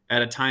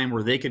at a time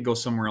where they could go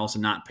somewhere else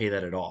and not pay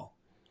that at all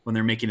when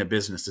they're making a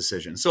business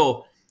decision?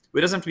 So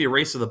it doesn't have to be a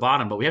race to the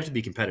bottom, but we have to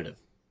be competitive.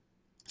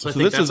 So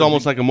this is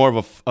almost like more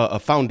of a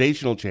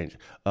foundational change,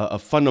 a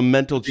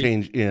fundamental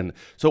change in.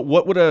 So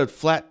what would a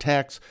flat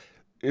tax,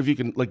 if you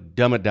can like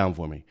dumb it down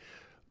for me,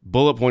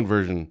 bullet point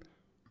version?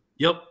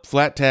 Yep.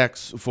 Flat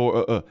tax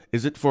for,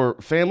 is it for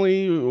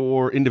family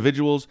or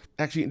individuals?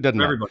 Actually, it doesn't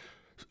matter.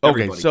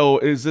 Everybody. Okay, so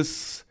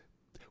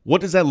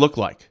what does that look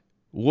like?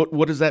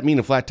 What does that mean,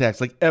 a flat tax?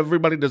 Like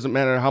everybody, doesn't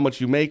matter how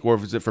much you make, or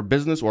if it's for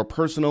business or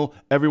personal,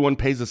 everyone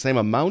pays the same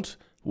amount?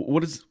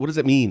 What does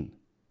that mean?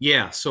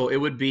 Yeah, so it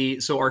would be,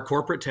 so our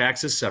corporate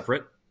tax is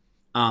separate.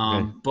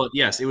 But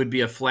yes, it would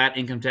be a flat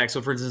income tax.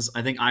 So for instance,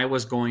 I think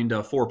Iowa's going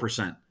to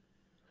 4%.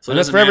 So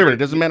that's for everybody. It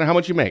doesn't matter how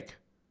much you make.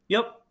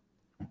 Yep.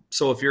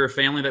 So if you're a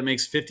family that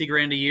makes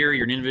 $50,000 a year,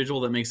 you're an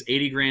individual that makes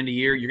 $80,000 a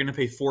year, you're going to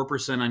pay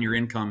 4% on your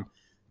income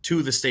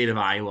to the state of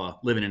Iowa,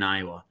 living in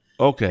Iowa.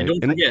 Okay. And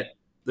don't forget,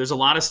 there's a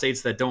lot of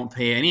states that don't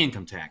pay any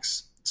income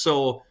tax.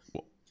 So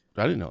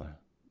I didn't know that.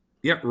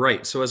 Yeah,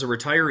 right. So as a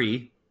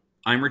retiree,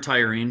 I'm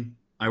retiring.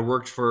 I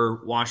worked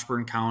for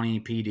Washburn County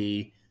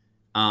PD.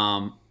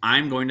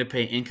 I'm going to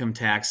pay income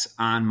tax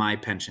on my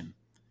pension.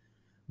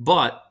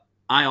 But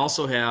I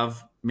also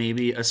have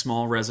maybe a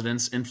small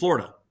residence in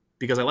Florida,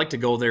 because I like to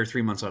go there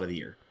 3 months out of the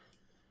year.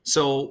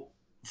 So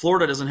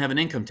Florida doesn't have an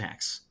income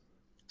tax.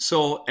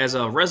 So as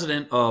a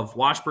resident of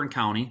Washburn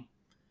County,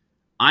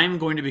 I'm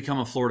going to become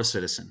a Florida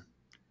citizen.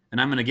 And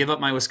I'm going to give up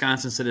my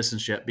Wisconsin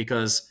citizenship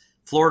because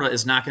Florida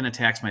is not going to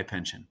tax my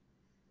pension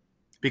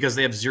because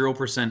they have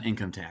 0%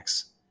 income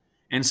tax.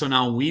 And so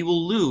now we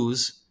will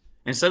lose,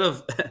 instead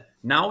of,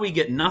 now we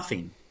get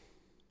nothing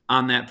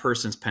on that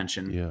person's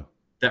pension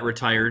that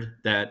retired,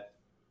 that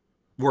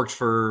worked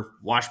for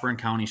Washburn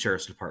County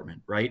Sheriff's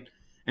Department, right?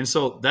 And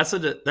so that's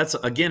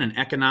again an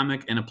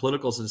economic and a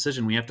political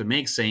decision we have to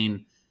make,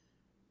 saying,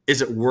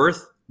 is it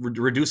worth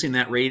reducing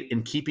that rate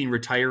and keeping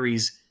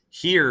retirees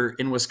here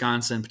in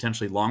Wisconsin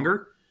potentially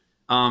longer,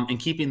 and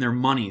keeping their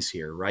monies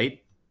here,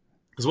 right?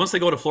 Because once they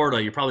go to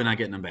Florida, you're probably not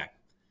getting them back.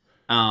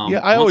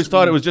 I always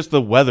thought it was just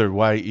the weather.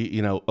 Why,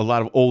 a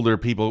lot of older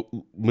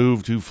people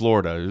move to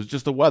Florida. It was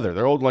just the weather.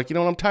 They're old, like,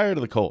 I'm tired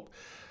of the cold.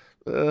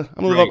 I'm going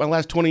to live out my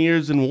last 20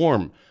 years in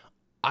warm.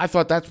 I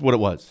thought that's what it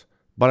was.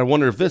 But I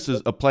wonder if this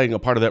is playing a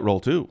part of that role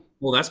too.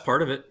 Well, that's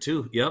part of it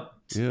too. Yep.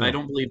 Yeah. I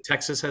don't believe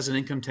Texas has an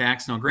income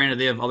tax. Now, granted,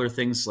 they have other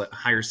things like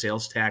higher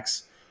sales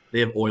tax. They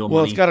have oil money.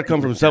 Well, it's got to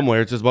come from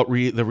somewhere. It's just about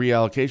the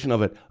reallocation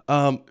of it.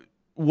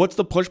 What's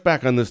the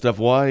pushback on this stuff?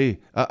 Why?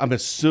 I'm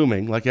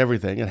assuming, like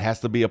everything, it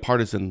has to be a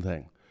partisan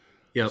thing.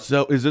 Yep.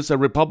 So is this a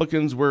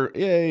Republicans where,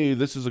 yay,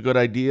 this is a good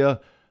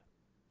idea?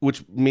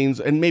 which means,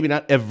 and maybe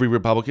not every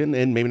Republican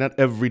and maybe not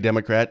every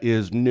Democrat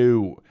is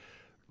new,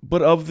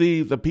 but of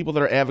the people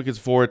that are advocates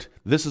for it,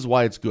 this is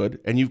why it's good.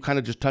 And you've kind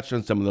of just touched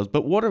on some of those.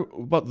 But what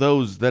about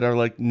those that are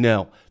like,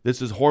 no,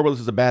 this is horrible, this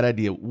is a bad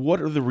idea?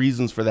 What are the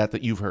reasons for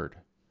that you've heard?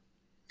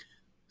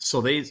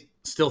 So they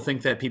still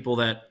think that people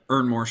that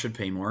earn more should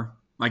pay more.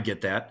 I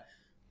get that.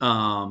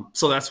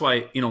 So that's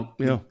why,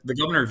 the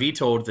governor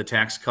vetoed the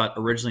tax cut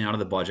originally out of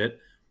the budget.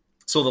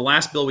 So the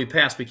last bill we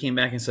passed, we came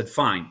back and said,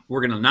 fine, we're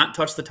going to not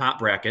touch the top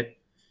bracket,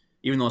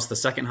 even though it's the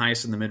second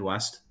highest in the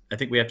Midwest. I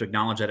think we have to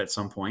acknowledge that at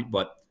some point,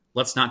 but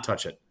let's not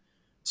touch it.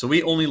 So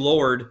we only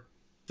lowered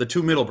the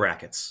two middle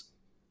brackets,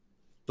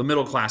 the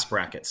middle class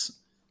brackets.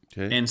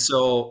 Okay. And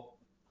so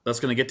that's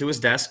going to get to his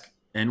desk,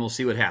 and we'll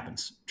see what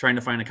happens, trying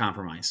to find a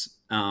compromise.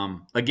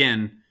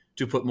 Again,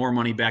 to put more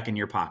money back in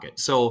your pocket.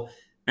 So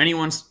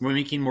anyone's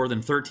making more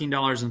than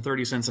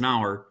 $13.30 an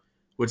hour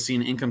would see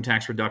an income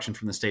tax reduction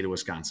from the state of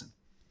Wisconsin.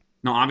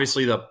 Now,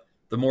 obviously, the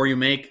more you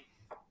make,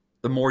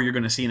 the more you're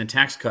going to see in a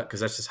tax cut, because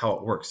that's just how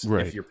it works.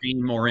 Right. If you're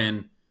paying more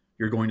in,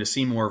 you're going to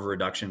see more of a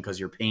reduction because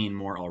you're paying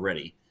more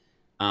already.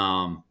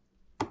 So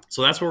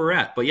that's where we're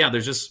at. But yeah,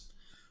 there's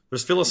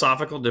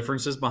philosophical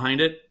differences behind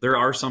it. There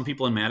are some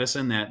people in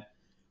Madison that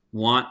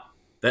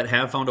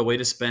have found a way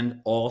to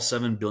spend all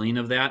 $7 billion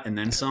of that and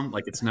then some.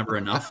 Like, it's never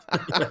enough.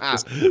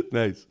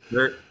 Nice.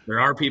 There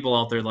are people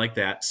out there like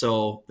that.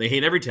 So they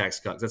hate every tax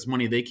cut. That's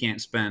money they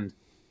can't spend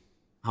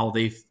how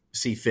they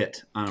see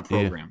fit on a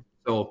program.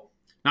 Yeah. So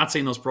not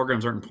saying those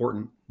programs aren't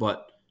important,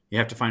 but you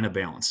have to find a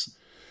balance.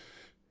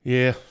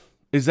 Yeah.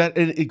 Is that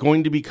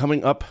going to be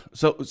coming up?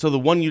 So the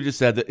one you just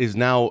said that is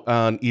now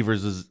on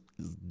Evers'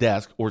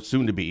 desk, or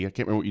soon to be, I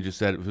can't remember what you just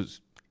said.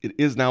 It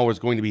is now, or it's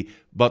going to be,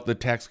 but the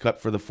tax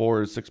cut for the 4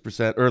 or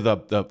 6%, or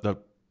the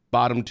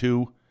bottom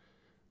two,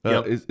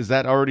 yep. is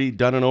that already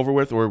done and over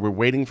with, or we're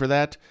waiting for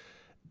that?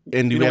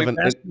 And we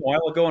passed a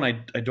while ago, and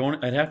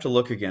I'd have to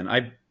look again.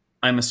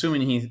 I'm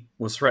assuming he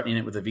was threatening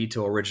it with a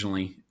veto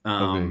originally.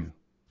 Okay.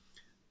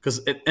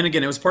 And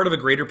again, it was part of a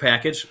greater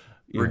package.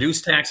 Yeah.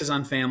 Reduce taxes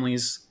on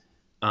families,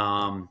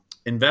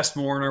 invest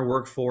more in our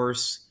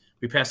workforce.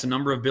 We passed a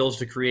number of bills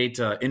to create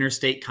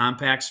interstate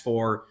compacts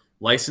for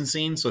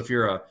licensing. So if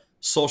you're a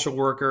social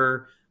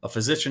worker, a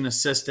physician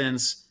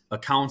assistant, a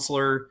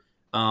counselor,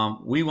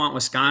 we want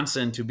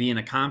Wisconsin to be in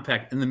a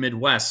compact in the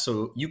Midwest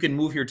so you can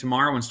move here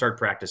tomorrow and start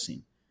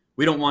practicing.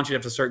 We don't want you to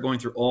have to start going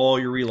through all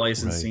your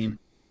relicensing, right,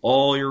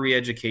 all your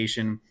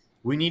re-education.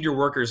 We need your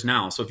workers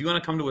now. So if you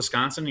want to come to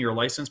Wisconsin, you're a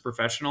licensed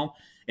professional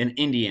in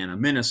Indiana,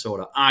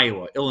 Minnesota,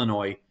 Iowa,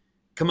 Illinois,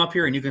 come up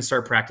here and you can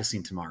start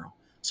practicing tomorrow.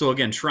 So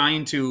again,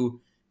 trying to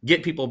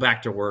get people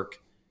back to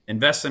work,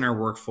 invest in our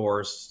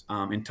workforce,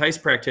 entice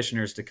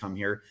practitioners to come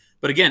here.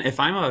 But again, if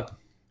I'm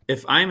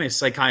a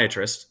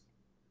psychiatrist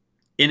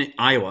in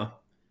Iowa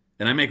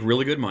and I make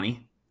really good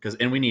money,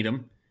 and we need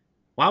them,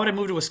 why would I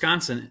move to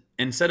Wisconsin?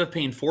 Instead of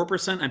paying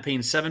 4%, I'm paying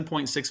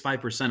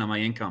 7.65% of my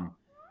income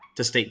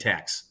to state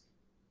tax.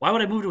 Why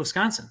would I move to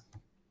Wisconsin?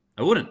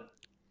 I wouldn't.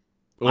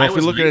 Well, if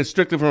you look at it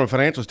strictly from a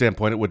financial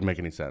standpoint, it wouldn't make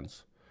any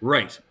sense.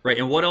 Right.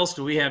 And what else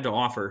do we have to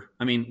offer?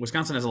 I mean,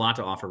 Wisconsin has a lot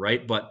to offer,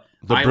 right? But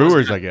the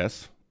Brewers, I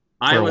guess.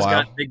 Iowa's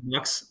got big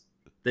bucks.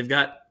 They've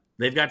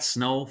got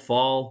snow,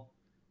 fall.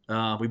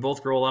 We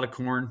both grow a lot of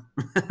corn.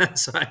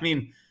 So I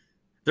mean,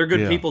 they're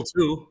good people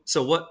too.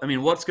 So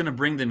what's going to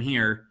bring them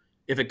here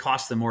if it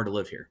costs them more to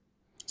live here?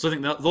 So I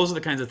think those are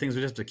the kinds of things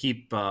we have to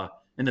keep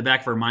in the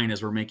back of our mind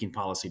as we're making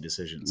policy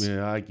decisions.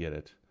 Yeah, I get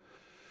it.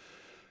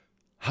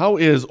 How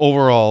is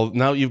overall,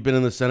 now you've been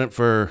in the Senate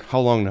for how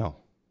long now?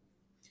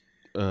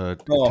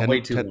 Way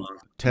too long.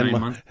 9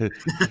 months.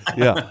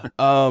 Yeah.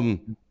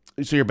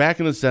 So you're back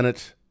in the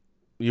Senate.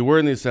 You were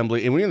in the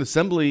Assembly. And when you're in the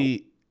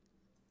Assembly,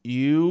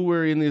 you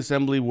were in the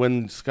Assembly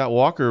when Scott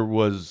Walker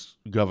was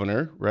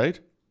governor, right?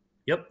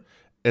 Yep.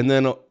 And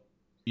then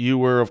you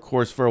were, of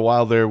course, for a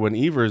while there when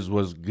Evers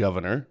was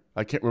governor.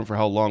 I can't remember for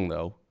how long,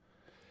 though.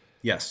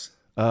 Yes.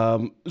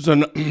 So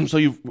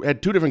you've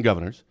had two different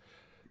governors.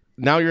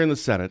 Now you're in the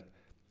Senate.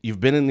 You've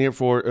been in there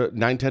for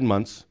 9-10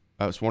 months.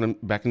 I was sworn in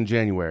back in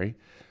January.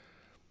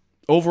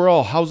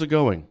 Overall, how's it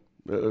going?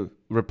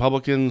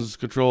 Republicans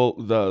control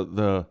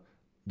the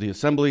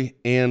Assembly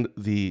and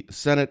the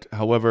Senate.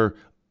 However,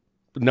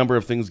 a number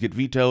of things get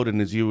vetoed, and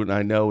as you and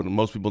I know, and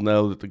most people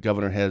know, that the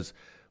governor has,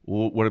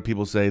 what do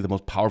people say, the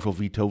most powerful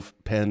veto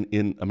pen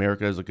in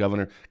America as a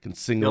governor, can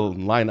single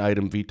and line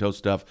item veto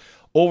stuff.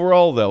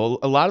 Overall, though,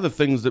 a lot of the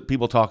things that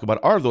people talk about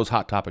are those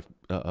hot topic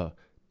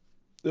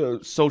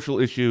social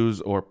issues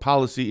or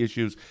policy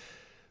issues.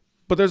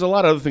 But there's a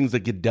lot of other things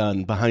that get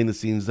done behind the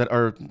scenes that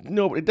are,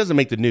 it doesn't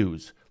make the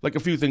news. Like a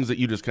few things that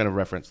you just kind of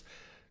referenced.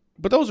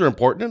 But those are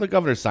important, and the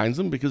governor signs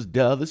them because,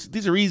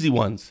 these are easy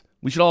ones.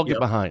 We should all get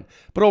behind.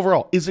 But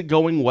overall, is it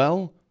going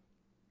well?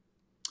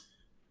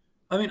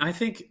 I mean, I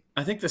think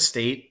the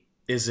state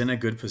is in a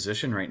good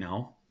position right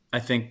now. I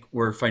think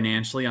we're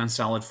financially on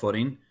solid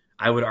footing.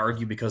 I would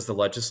argue because the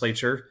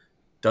legislature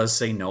does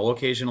say no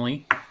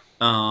occasionally.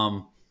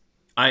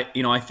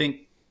 I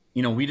think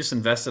we just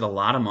invested a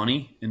lot of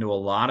money into a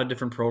lot of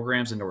different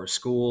programs, into our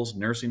schools,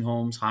 nursing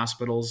homes,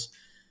 hospitals.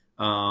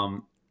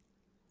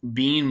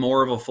 Being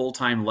more of a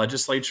full-time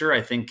legislature,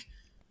 I think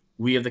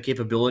we have the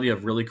capability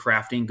of really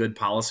crafting good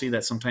policy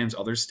that sometimes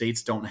other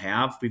states don't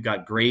have. We've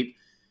got great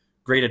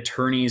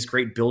attorneys,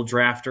 great bill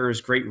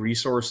drafters, great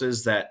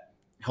resources that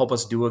help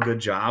us do a good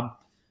job.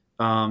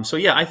 So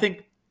yeah, I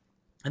think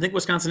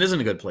Wisconsin is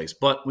in a good place,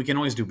 but we can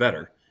always do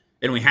better,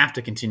 and we have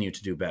to continue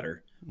to do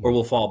better, or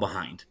we'll fall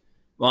behind.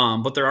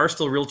 But there are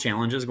still real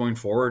challenges going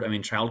forward. I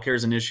mean, childcare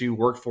is an issue,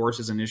 workforce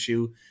is an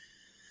issue.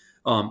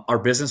 Our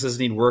businesses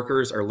need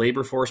workers. Our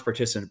labor force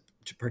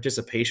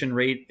participation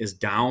rate is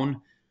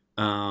down.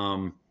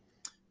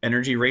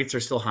 Energy rates are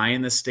still high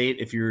in this state.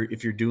 If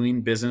you're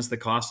doing business, the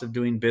cost of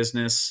doing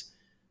business.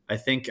 I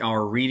think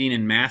our reading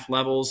and math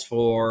levels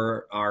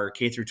for our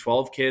K through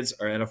 12 kids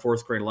are at a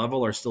fourth grade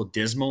level are still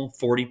dismal,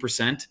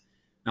 40%.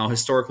 Now,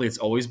 historically, it's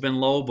always been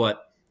low,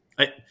 but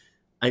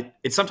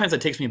sometimes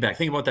it takes me back.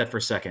 Think about that for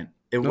a second.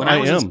 When I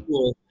was in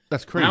school,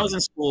 that's crazy. When I was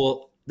in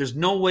school, there's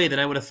no way that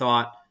I would have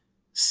thought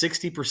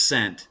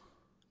 60%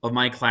 of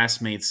my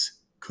classmates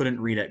couldn't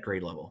read at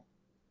grade level.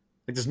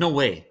 Like, there's no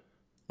way.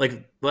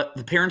 Like, but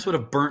the parents would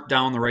have burnt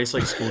down the Rice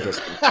Lake School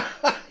District.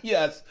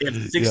 Yes. If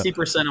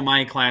 60% of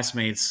my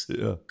classmates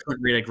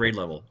couldn't read at grade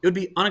level, it would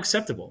be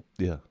unacceptable.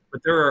 Yeah.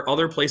 But there are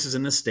other places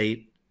in the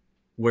state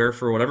where,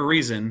 for whatever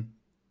reason,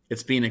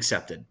 it's being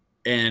accepted.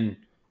 And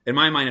in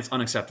my mind, it's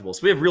unacceptable.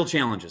 So we have real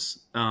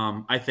challenges.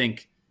 I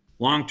think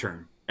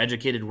long-term,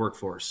 educated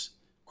workforce,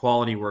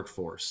 quality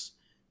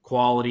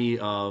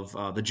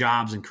of the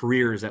jobs and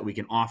careers that we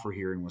can offer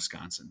here in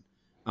Wisconsin.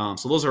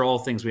 So those are all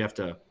things we have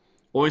to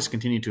always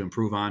continue to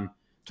improve on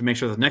to make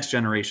sure the next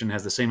generation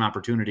has the same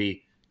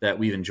opportunity that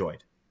we've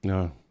enjoyed.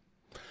 Yeah.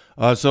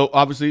 So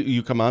obviously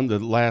you come on the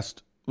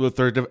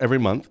third of every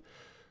month.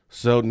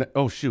 So,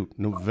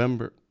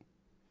 November.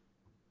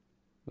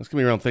 That's going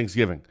to be around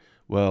Thanksgiving.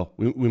 Well,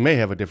 we may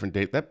have a different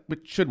date. That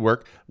should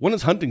work. When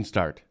does hunting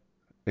start?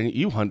 And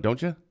you hunt,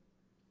 don't you?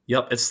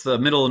 Yep, it's the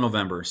middle of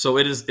November. So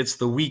it's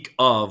the week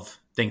of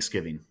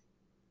Thanksgiving.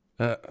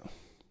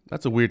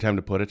 That's a weird time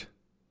to put it.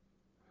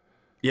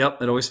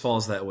 Yep, it always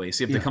falls that way.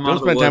 So you have to come don't out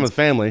of the woods. Spend time with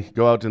family.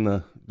 Go out in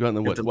the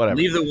woods, whatever.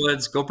 Leave the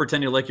woods, go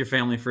pretend you like your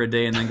family for a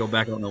day, and then go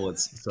back out in the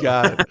woods. So.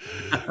 Got it.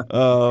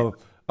 All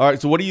right,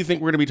 so what do you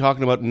think we're going to be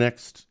talking about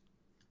next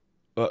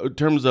in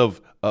terms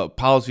of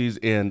policies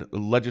and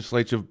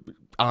legislative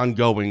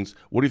ongoings?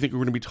 What do you think we're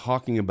going to be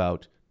talking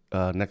about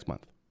next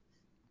month?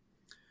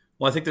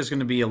 Well, I think there's going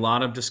to be a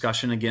lot of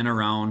discussion again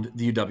around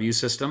the UW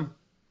system.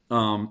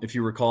 If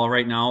you recall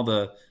right now,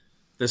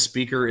 the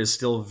speaker is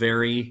still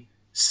very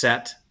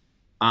set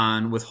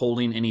on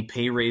withholding any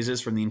pay raises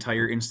from the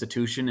entire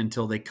institution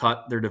until they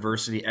cut their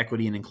diversity,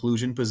 equity, and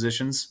inclusion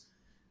positions.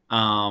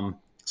 So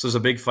there's a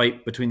big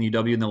fight between the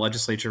UW and the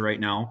legislature right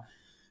now.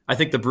 I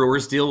think the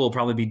Brewers deal will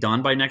probably be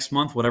done by next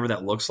month, whatever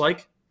that looks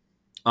like.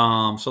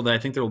 So that I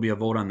think there will be a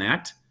vote on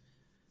that.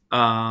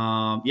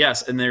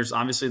 Yes, and there's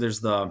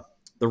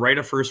the right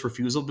of first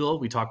refusal bill.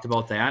 We talked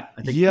about that.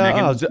 I think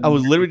I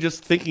was literally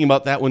just thinking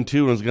about that one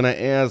too, and I was going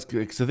to ask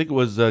because I think it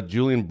was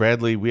Julian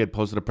Bradley. We had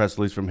posted a press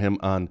release from him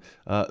on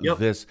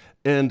this,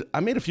 and I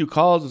made a few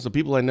calls with some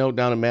people I know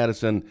down in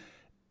Madison,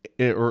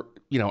 or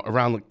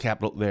around the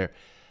Capitol there,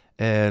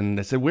 and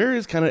I said, "Where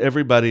is kind of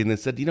everybody?" And they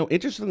said,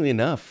 interestingly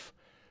enough,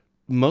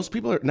 most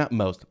people are not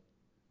most.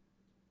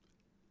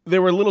 They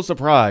were a little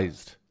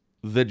surprised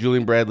that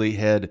Julian Bradley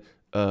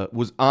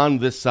was on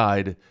this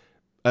side.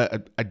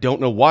 I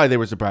don't know why they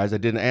were surprised. I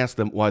didn't ask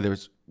them why they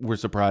were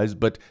surprised,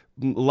 but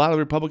a lot of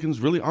Republicans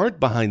really aren't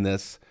behind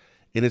this,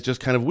 and it's just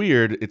kind of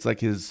weird. It's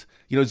like it's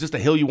just a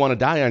hill you want to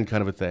die on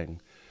kind of a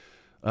thing.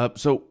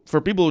 So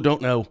for people who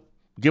don't know,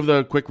 give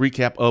the quick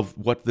recap of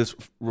what this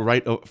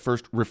right of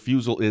first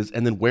refusal is,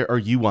 and then where are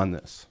you on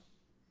this?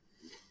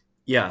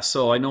 Yeah,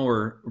 so I know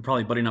we're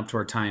probably butting up to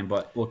our time,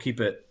 but we'll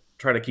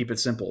try to keep it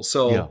simple.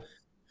 So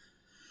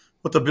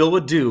what the bill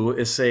would do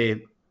is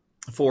say,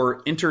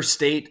 for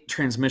interstate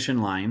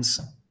transmission lines,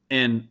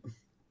 and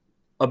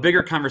a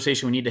bigger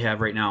conversation we need to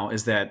have right now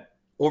is that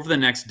over the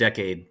next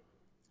decade,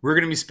 we're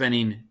going to be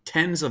spending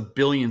tens of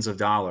billions of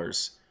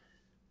dollars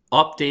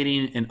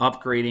updating and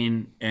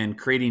upgrading and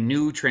creating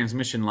new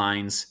transmission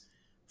lines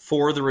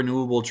for the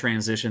renewable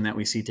transition that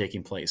we see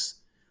taking place.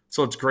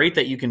 So it's great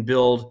that you can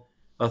build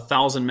a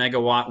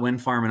 1,000-megawatt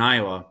wind farm in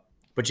Iowa,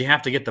 but you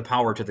have to get the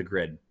power to the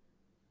grid.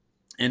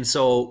 And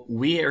so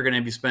we are going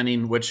to be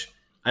spending, which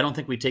I don't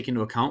think we take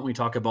into account when we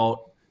talk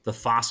about the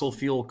fossil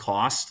fuel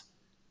cost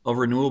of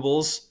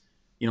renewables,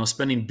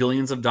 spending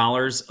billions of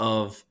dollars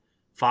of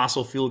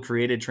fossil fuel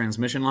created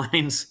transmission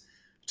lines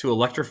to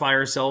electrify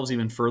ourselves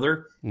even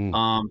further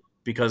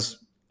because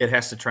it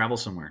has to travel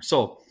somewhere.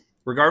 So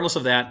regardless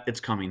of that, it's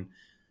coming.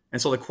 And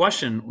so the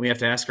question we have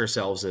to ask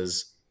ourselves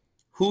is,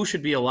 who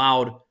should be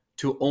allowed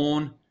to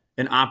own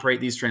and operate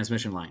these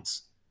transmission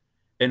lines?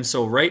 And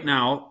so right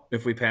now,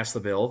 if we pass the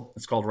bill,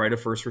 it's called right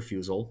of first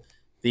refusal.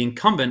 The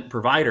incumbent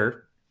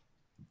provider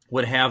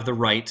would have the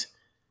right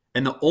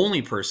and the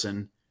only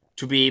person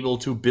to be able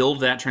to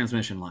build that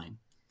transmission line.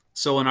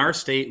 So in our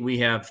state, we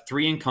have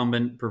 3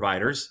 incumbent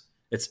providers.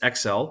 It's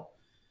XL,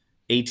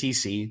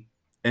 ATC,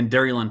 and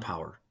Dairyland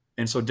Power.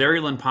 And so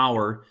Dairyland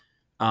Power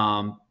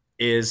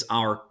is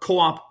our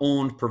co-op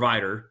owned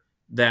provider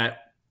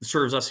that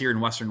serves us here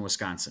in western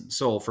Wisconsin.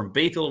 So from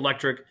Bayfield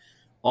Electric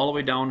all the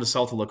way down to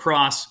south of La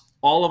Crosse,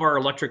 all of our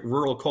electric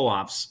rural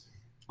co-ops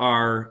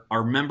are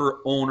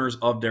member owners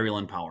of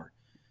Dairyland Power.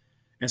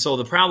 And so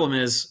the problem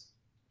is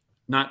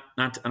I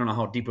don't know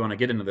how deep we want to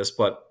get into this,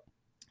 but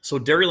so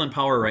Dairyland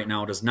Power right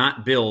now does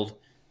not build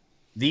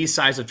these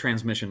size of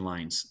transmission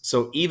lines.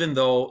 So even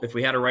though if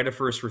we had a right of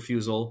first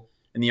refusal,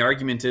 and the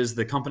argument is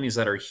the companies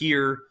that are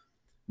here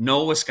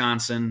know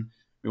Wisconsin,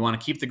 we want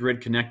to keep the grid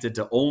connected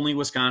to only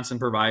Wisconsin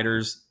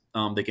providers,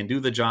 they can do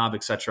the job,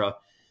 etc.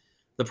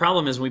 The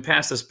problem is when we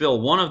pass this bill,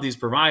 one of these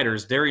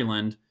providers,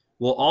 Dairyland,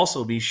 will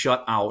also be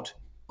shut out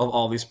of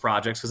all these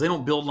projects because they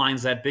don't build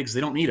lines that big because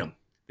they don't need them.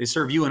 They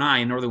serve you and I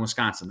in northern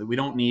Wisconsin. That we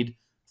don't need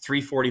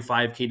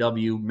 345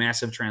 kW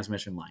massive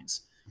transmission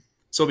lines.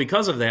 So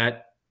because of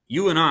that,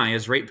 you and I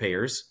as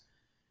ratepayers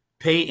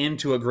pay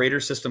into a greater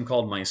system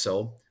called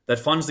MISO that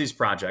funds these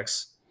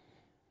projects.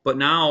 But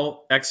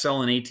now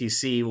XL and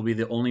ATC will be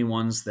the only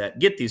ones that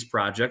get these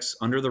projects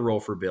under the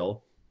ROFR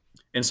bill.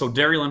 And so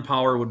Dairyland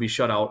Power would be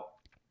shut out.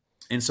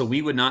 And so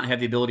we would not have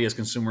the ability as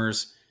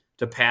consumers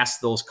to pass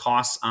those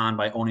costs on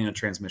by owning a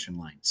transmission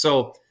line.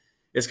 So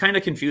it's kind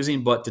of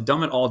confusing, but to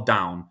dumb it all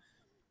down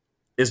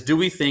is, do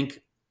we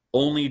think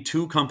only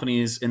 2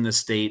 companies in the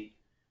state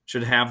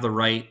should have the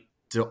right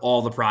to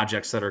all the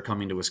projects that are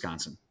coming to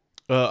Wisconsin?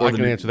 I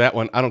can answer that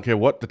one. I don't care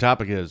what the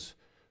topic is.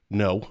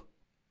 No.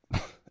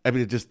 I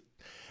mean,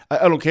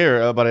 I don't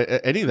care about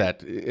any of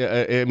that.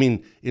 I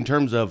mean, in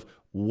terms of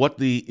what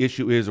the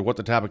issue is or what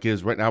the topic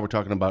is, right now we're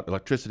talking about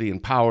electricity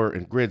and power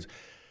and grids.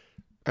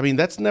 I mean,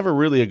 that's never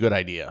really a good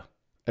idea.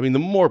 I mean, the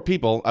more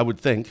people, I would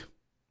think,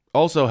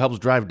 also helps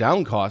drive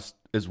down costs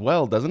as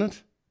well, doesn't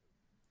it?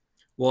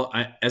 Well,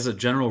 as a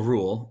general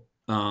rule,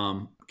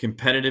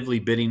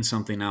 competitively bidding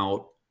something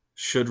out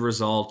should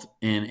result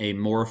in a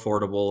more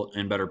affordable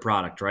and better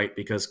product, right?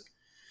 Because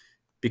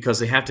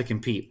they have to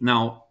compete.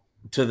 Now,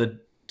 to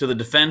the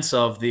defense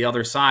of the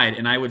other side,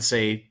 and I would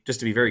say, just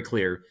to be very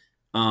clear,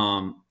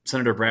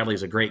 Senator Bradley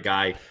is a great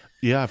guy.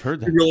 Yeah, I've heard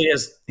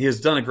that. He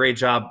has done a great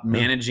job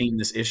managing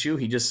this issue.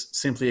 He just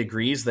simply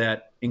agrees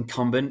that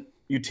incumbent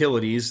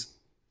utilities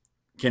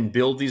can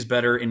build these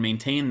better and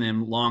maintain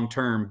them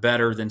long-term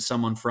better than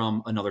someone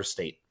from another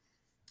state.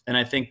 And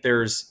I think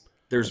there's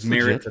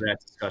merit to that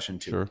discussion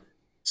too. Sure.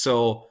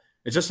 So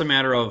it's just a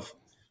matter of,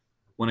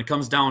 when it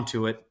comes down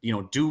to it,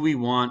 do we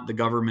want the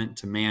government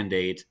to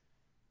mandate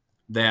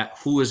that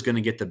who is going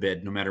to get the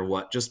bid no matter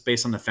what, just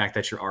based on the fact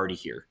that you're already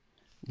here?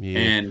 Yeah.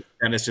 And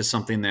that is just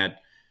something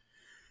that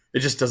it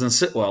just doesn't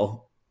sit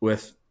well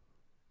with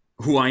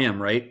who I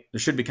am, right? There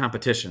should be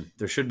competition.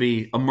 There should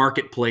be a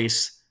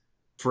marketplace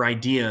for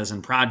ideas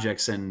and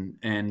projects and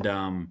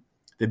the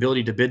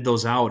ability to bid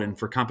those out and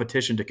for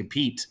competition to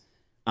compete.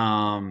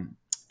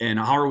 And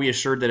how are we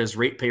assured that as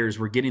ratepayers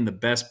we're getting the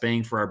best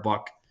bang for our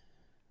buck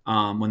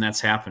when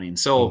that's happening?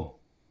 So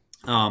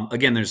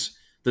again,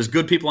 there's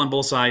good people on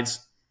both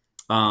sides.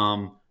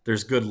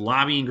 There's good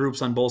lobbying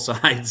groups on both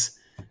sides.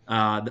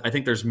 I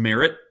think there's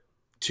merit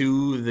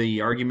to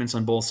the arguments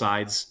on both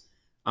sides.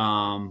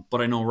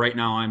 But I know right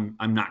now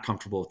I'm not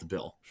comfortable with the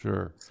bill.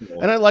 Sure.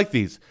 So, and I like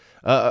these.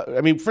 I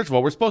mean, first of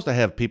all, we're supposed to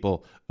have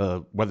people,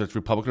 whether it's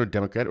Republican or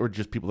Democrat, or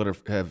just people that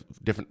have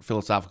different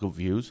philosophical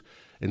views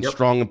and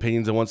strong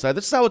opinions on one side.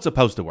 This is how it's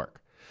supposed to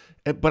work.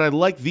 But I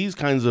like these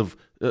kinds of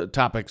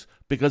topics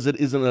because it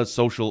isn't a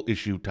social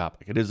issue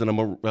topic. It isn't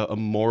a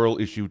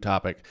moral issue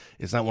topic.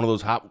 It's not one of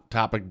those hot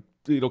topic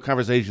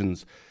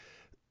conversations.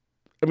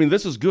 I mean,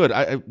 this is good.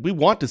 We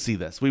want to see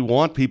this. We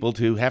want people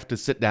to have to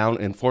sit down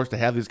and forced to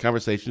have these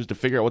conversations to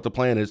figure out what the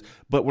plan is.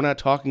 But we're not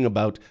talking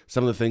about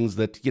some of the things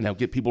that,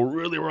 get people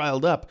really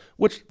riled up,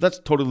 which that's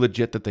totally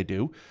legit that they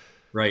do.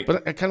 Right.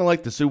 But I kind of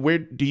like this. So where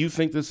do you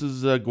think this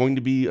is going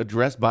to be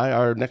addressed by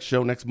our next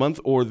show next month,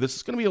 or this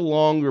is going to be a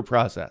longer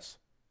process?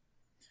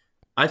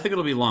 I think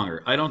it'll be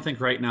longer. I don't think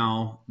right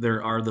now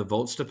there are the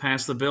votes to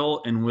pass the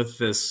bill. And with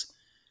this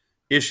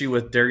issue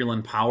with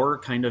Dairyland Power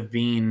kind of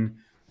being,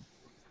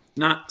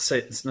 not say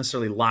it's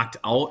necessarily locked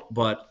out,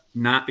 but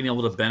not being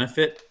able to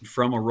benefit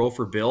from a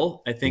ROFR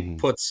bill, I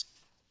think puts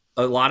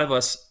a lot of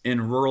us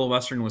in rural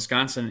western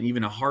Wisconsin in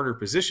even a harder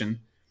position.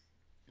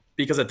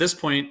 Because at this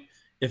point,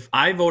 if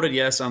I voted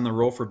yes on the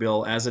ROFR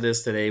bill as it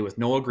is today with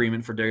no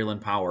agreement for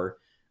Dairyland Power,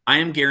 I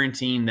am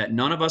guaranteeing that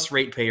none of us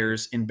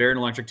ratepayers in Barron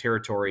Electric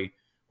territory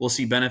will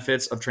see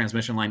benefits of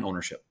transmission line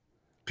ownership.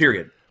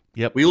 Period.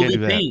 Yep. We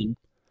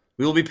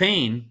will be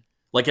paying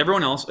like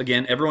everyone else,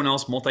 again, everyone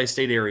else,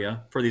 multi-state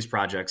area for these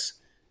projects,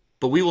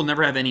 but we will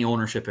never have any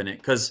ownership in it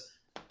because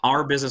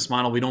our business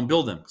model, we don't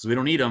build them because we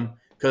don't need them.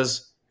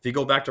 Because if you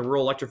go back to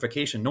rural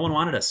electrification, no one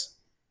wanted us.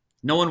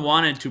 No one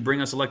wanted to bring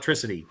us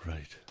electricity.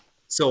 Right.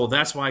 So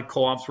that's why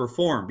co-ops were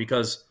formed,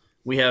 because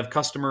we have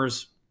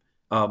customers,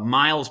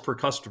 miles per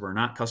customer,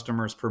 not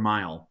customers per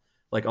mile,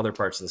 like other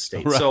parts of the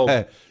state. Right.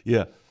 So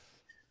yeah.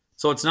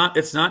 So it's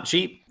not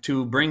cheap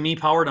to bring me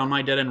power down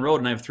my dead end road,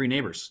 and I have 3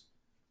 neighbors,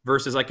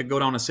 versus I could go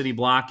down a city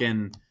block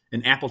in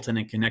Appleton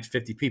and connect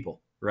 50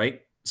 people, right?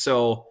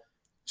 So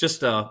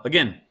just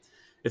again,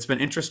 it's been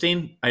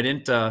interesting. I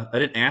didn't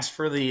ask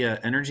for the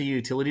Energy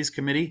Utilities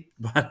Committee,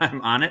 but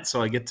I'm on it,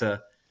 so I get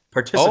to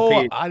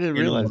participate. Oh, I didn't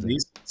realize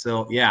that.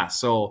 So yeah,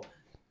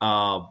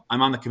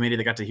 I'm on the committee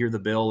that got to hear the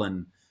bill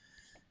and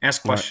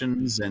ask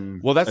questions. Right.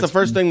 And well, that's the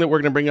first thing that we're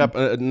going to bring up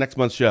next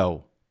month's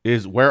show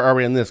is where are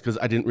we on this? Because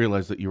I didn't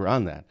realize that you were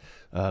on that.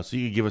 So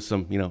you could give us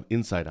some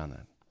insight on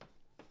that.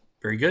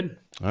 Very good.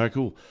 All right,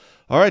 cool.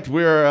 All right,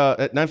 we're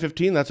at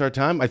 9:15. That's our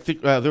time. I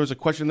think there was a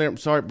question there. I'm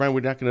sorry, Brian.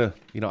 We're not going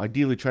to,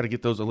 ideally try to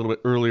get those a little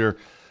bit earlier.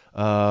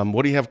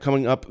 What do you have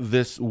coming up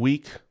this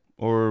week,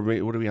 or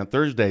what are we on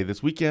Thursday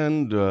this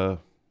weekend? What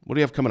do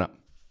you have coming up?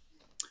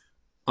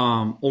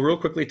 Well, real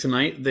quickly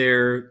tonight,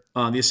 the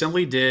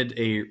Assembly did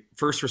a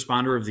First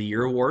Responder of the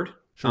Year award.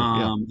 Sure,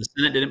 yeah. The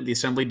Senate didn't, but the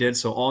Assembly did.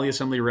 So all the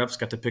Assembly reps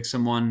got to pick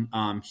someone.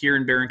 Here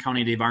in Barron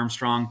County, Dave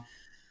Armstrong.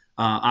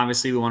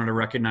 Obviously, we wanted to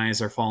recognize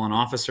our fallen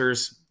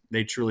officers.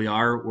 They truly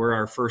are. We're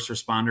our first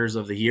responders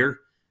of the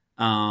year.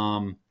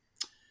 And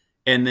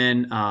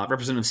then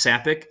Representative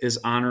Sappick is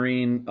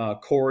honoring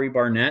Corey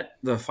Barnett,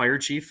 the fire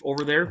chief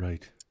over there,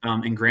 right,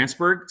 in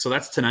Grantsburg. So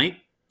that's tonight.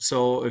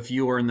 So if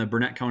you are in the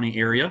Burnett County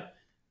area,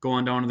 go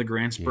on down to the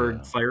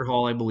Grantsburg Fire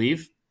Hall, I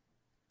believe.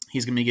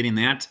 He's going to be getting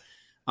that.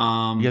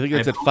 I think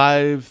it's at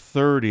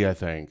 5:30, I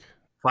think.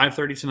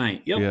 5:30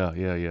 tonight. Yep.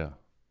 Yeah.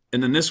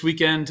 And then this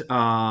weekend,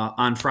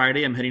 on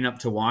Friday, I'm heading up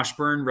to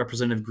Washburn.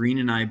 Representative Green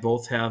and I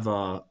both have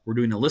we're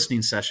doing a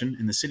listening session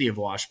in the city of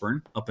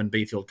Washburn up in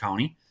Bayfield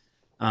County.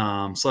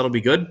 So that'll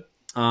be good.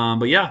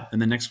 But yeah,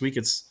 and then next week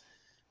it's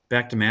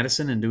back to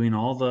Madison and doing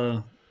all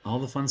the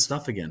fun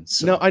stuff again.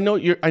 So now I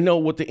know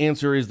what the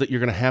answer is that you're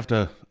going to have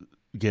to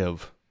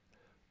give.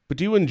 But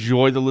do you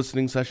enjoy the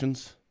listening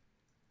sessions?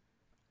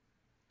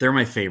 They're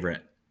my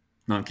favorite.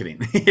 No, I'm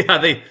kidding. Yeah,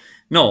 they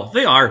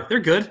are. They're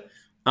good.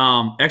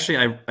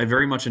 Actually, I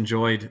very much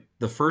enjoyed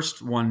the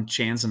first one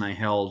Chance and I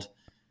held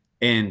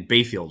in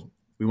Bayfield.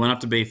 We went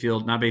up to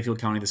Bayfield, not Bayfield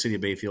County, the city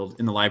of Bayfield,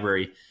 in the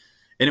library,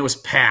 and it was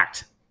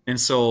packed. And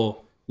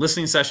so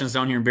listening sessions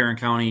down here in Barron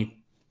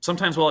County,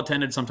 sometimes well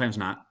attended, sometimes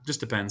not. Just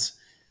depends.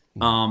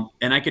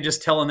 And I could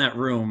just tell in that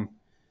room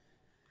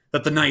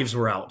that the knives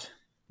were out.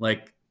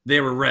 Like, they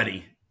were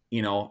ready.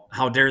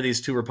 How dare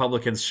these 2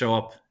 Republicans show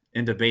up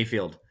into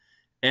Bayfield?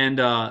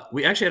 And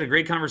we actually had a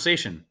great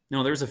conversation.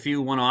 There was a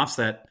few one-offs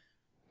that,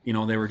 they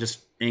were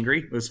just angry.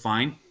 It was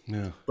fine.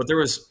 Yeah. But there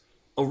was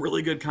a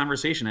really good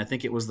conversation. I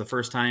think it was the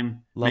first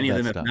time many of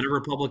them have met a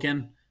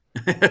Republican.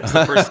 It's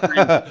the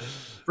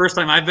first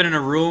time I've been in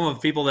a room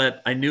of people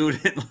that I knew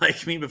didn't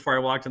like me before I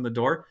walked in the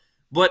door.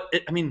 But,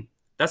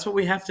 that's what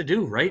we have to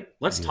do, right?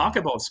 Let's talk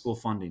about school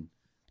funding.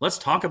 Let's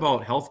talk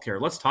about healthcare.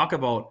 Let's talk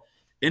about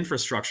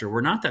infrastructure.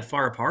 We're not that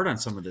far apart on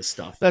some of this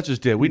stuff. That's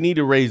just it. We need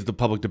to raise the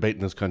public debate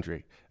in this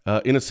country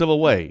in a civil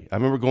way. I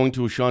remember going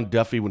to a Sean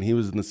Duffy when he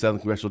was in the 7th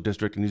Congressional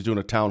District, and he's doing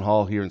a town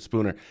hall here in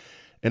Spooner.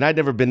 And I'd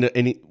never been to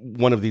any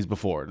one of these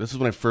before. This is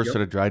when I first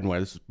started DrydenWire.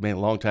 This is, a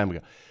long time ago.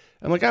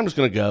 I'm like, I'm just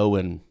going to go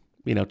and,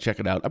 check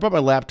it out. I brought my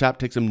laptop,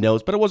 take some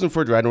notes, but it wasn't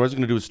for DrydenWire. I was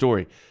going to do a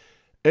story.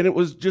 And it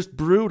was just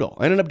brutal.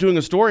 I ended up doing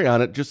a story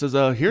on it just as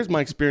here's my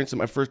experience at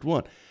my first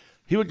one.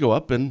 He would go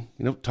up and,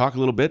 talk a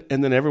little bit,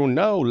 and then everyone,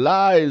 no,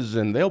 lies,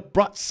 and they all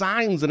brought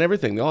signs and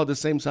everything. They all had the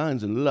same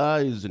signs, and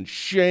lies and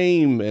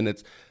shame, and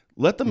it's,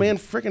 let the man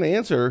freaking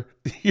answer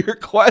your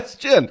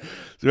question,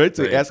 right?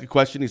 So you ask a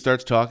question, he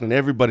starts talking, and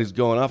everybody's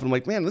going off, and I'm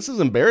like, man, this is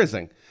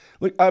embarrassing.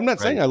 Like, I'm not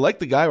saying I like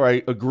the guy or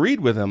I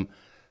agreed with him,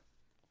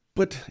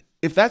 but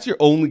if that's your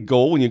only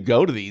goal when you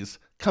go to these,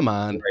 come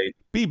on,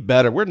 be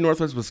better. We're in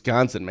Northwest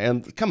Wisconsin,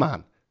 man. Come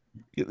on.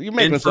 You're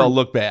making us all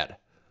look bad.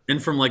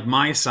 And from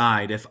my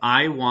side, if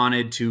I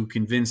wanted to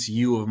convince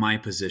you of my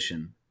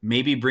position,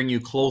 maybe bring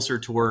you closer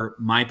to where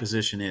my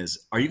position is,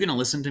 are you going to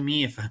listen to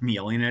me if I'm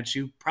yelling at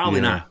you?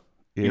 Probably not.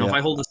 Yeah. If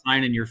I hold a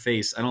sign in your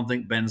face, I don't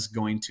think Ben's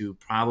going to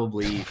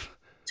probably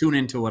tune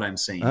into what I'm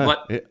saying.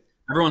 But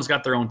everyone's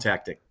got their own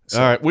tactic.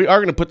 So. All right. We are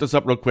going to put this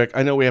up real quick.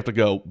 I know we have to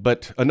go.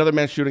 But another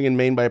mass shooting in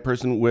Maine by a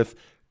person with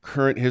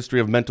current history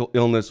of mental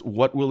illness.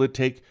 What will it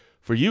take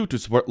for you to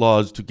support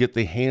laws to get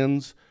the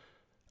hands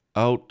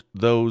out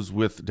those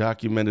with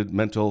documented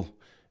mental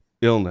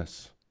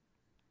illness?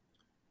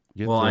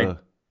 I'm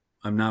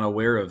not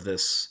aware of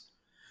this.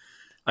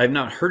 I've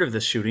not heard of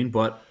this shooting,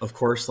 but of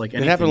course, like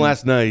anything. It happened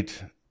last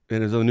night,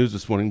 and it was on the news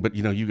this morning, but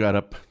you got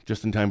up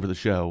just in time for the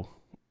show,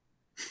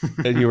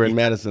 and you were in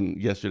Madison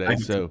yesterday.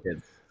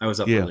 I was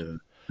up early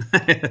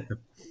then.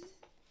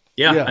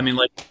 Yeah, I mean,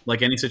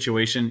 like any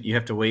situation, you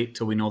have to wait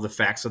till we know the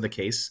facts of the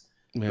case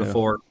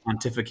before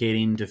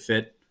pontificating to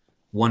fit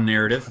one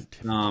narrative.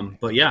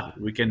 But yeah,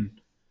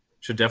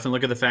 should definitely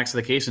look at the facts of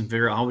the case and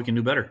figure out how we can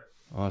do better.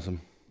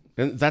 Awesome.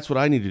 And that's what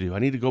I need to do. I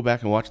need to go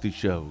back and watch these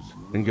shows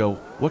and go,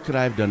 what could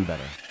I have done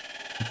better?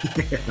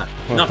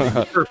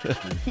 Nothing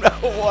perfect. No,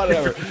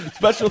 whatever.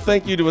 Special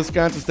thank you to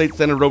Wisconsin State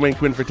Senator Romaine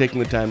Quinn for taking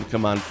the time to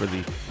come on for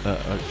the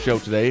show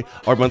today,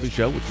 our monthly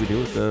show, which we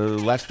do the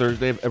last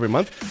Thursday of every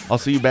month. I'll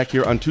see you back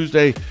here on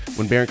Tuesday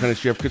when Barron County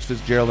Sheriff Chris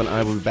Fitzgerald and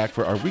I will be back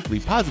for our weekly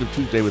Positive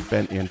Tuesday with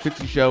Ben and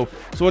Fitzy show.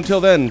 So until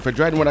then, for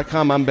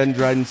DrydenWire.com, I'm Ben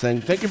Dryden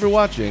saying thank you for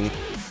watching,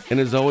 and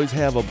as always,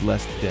 have a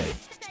blessed day.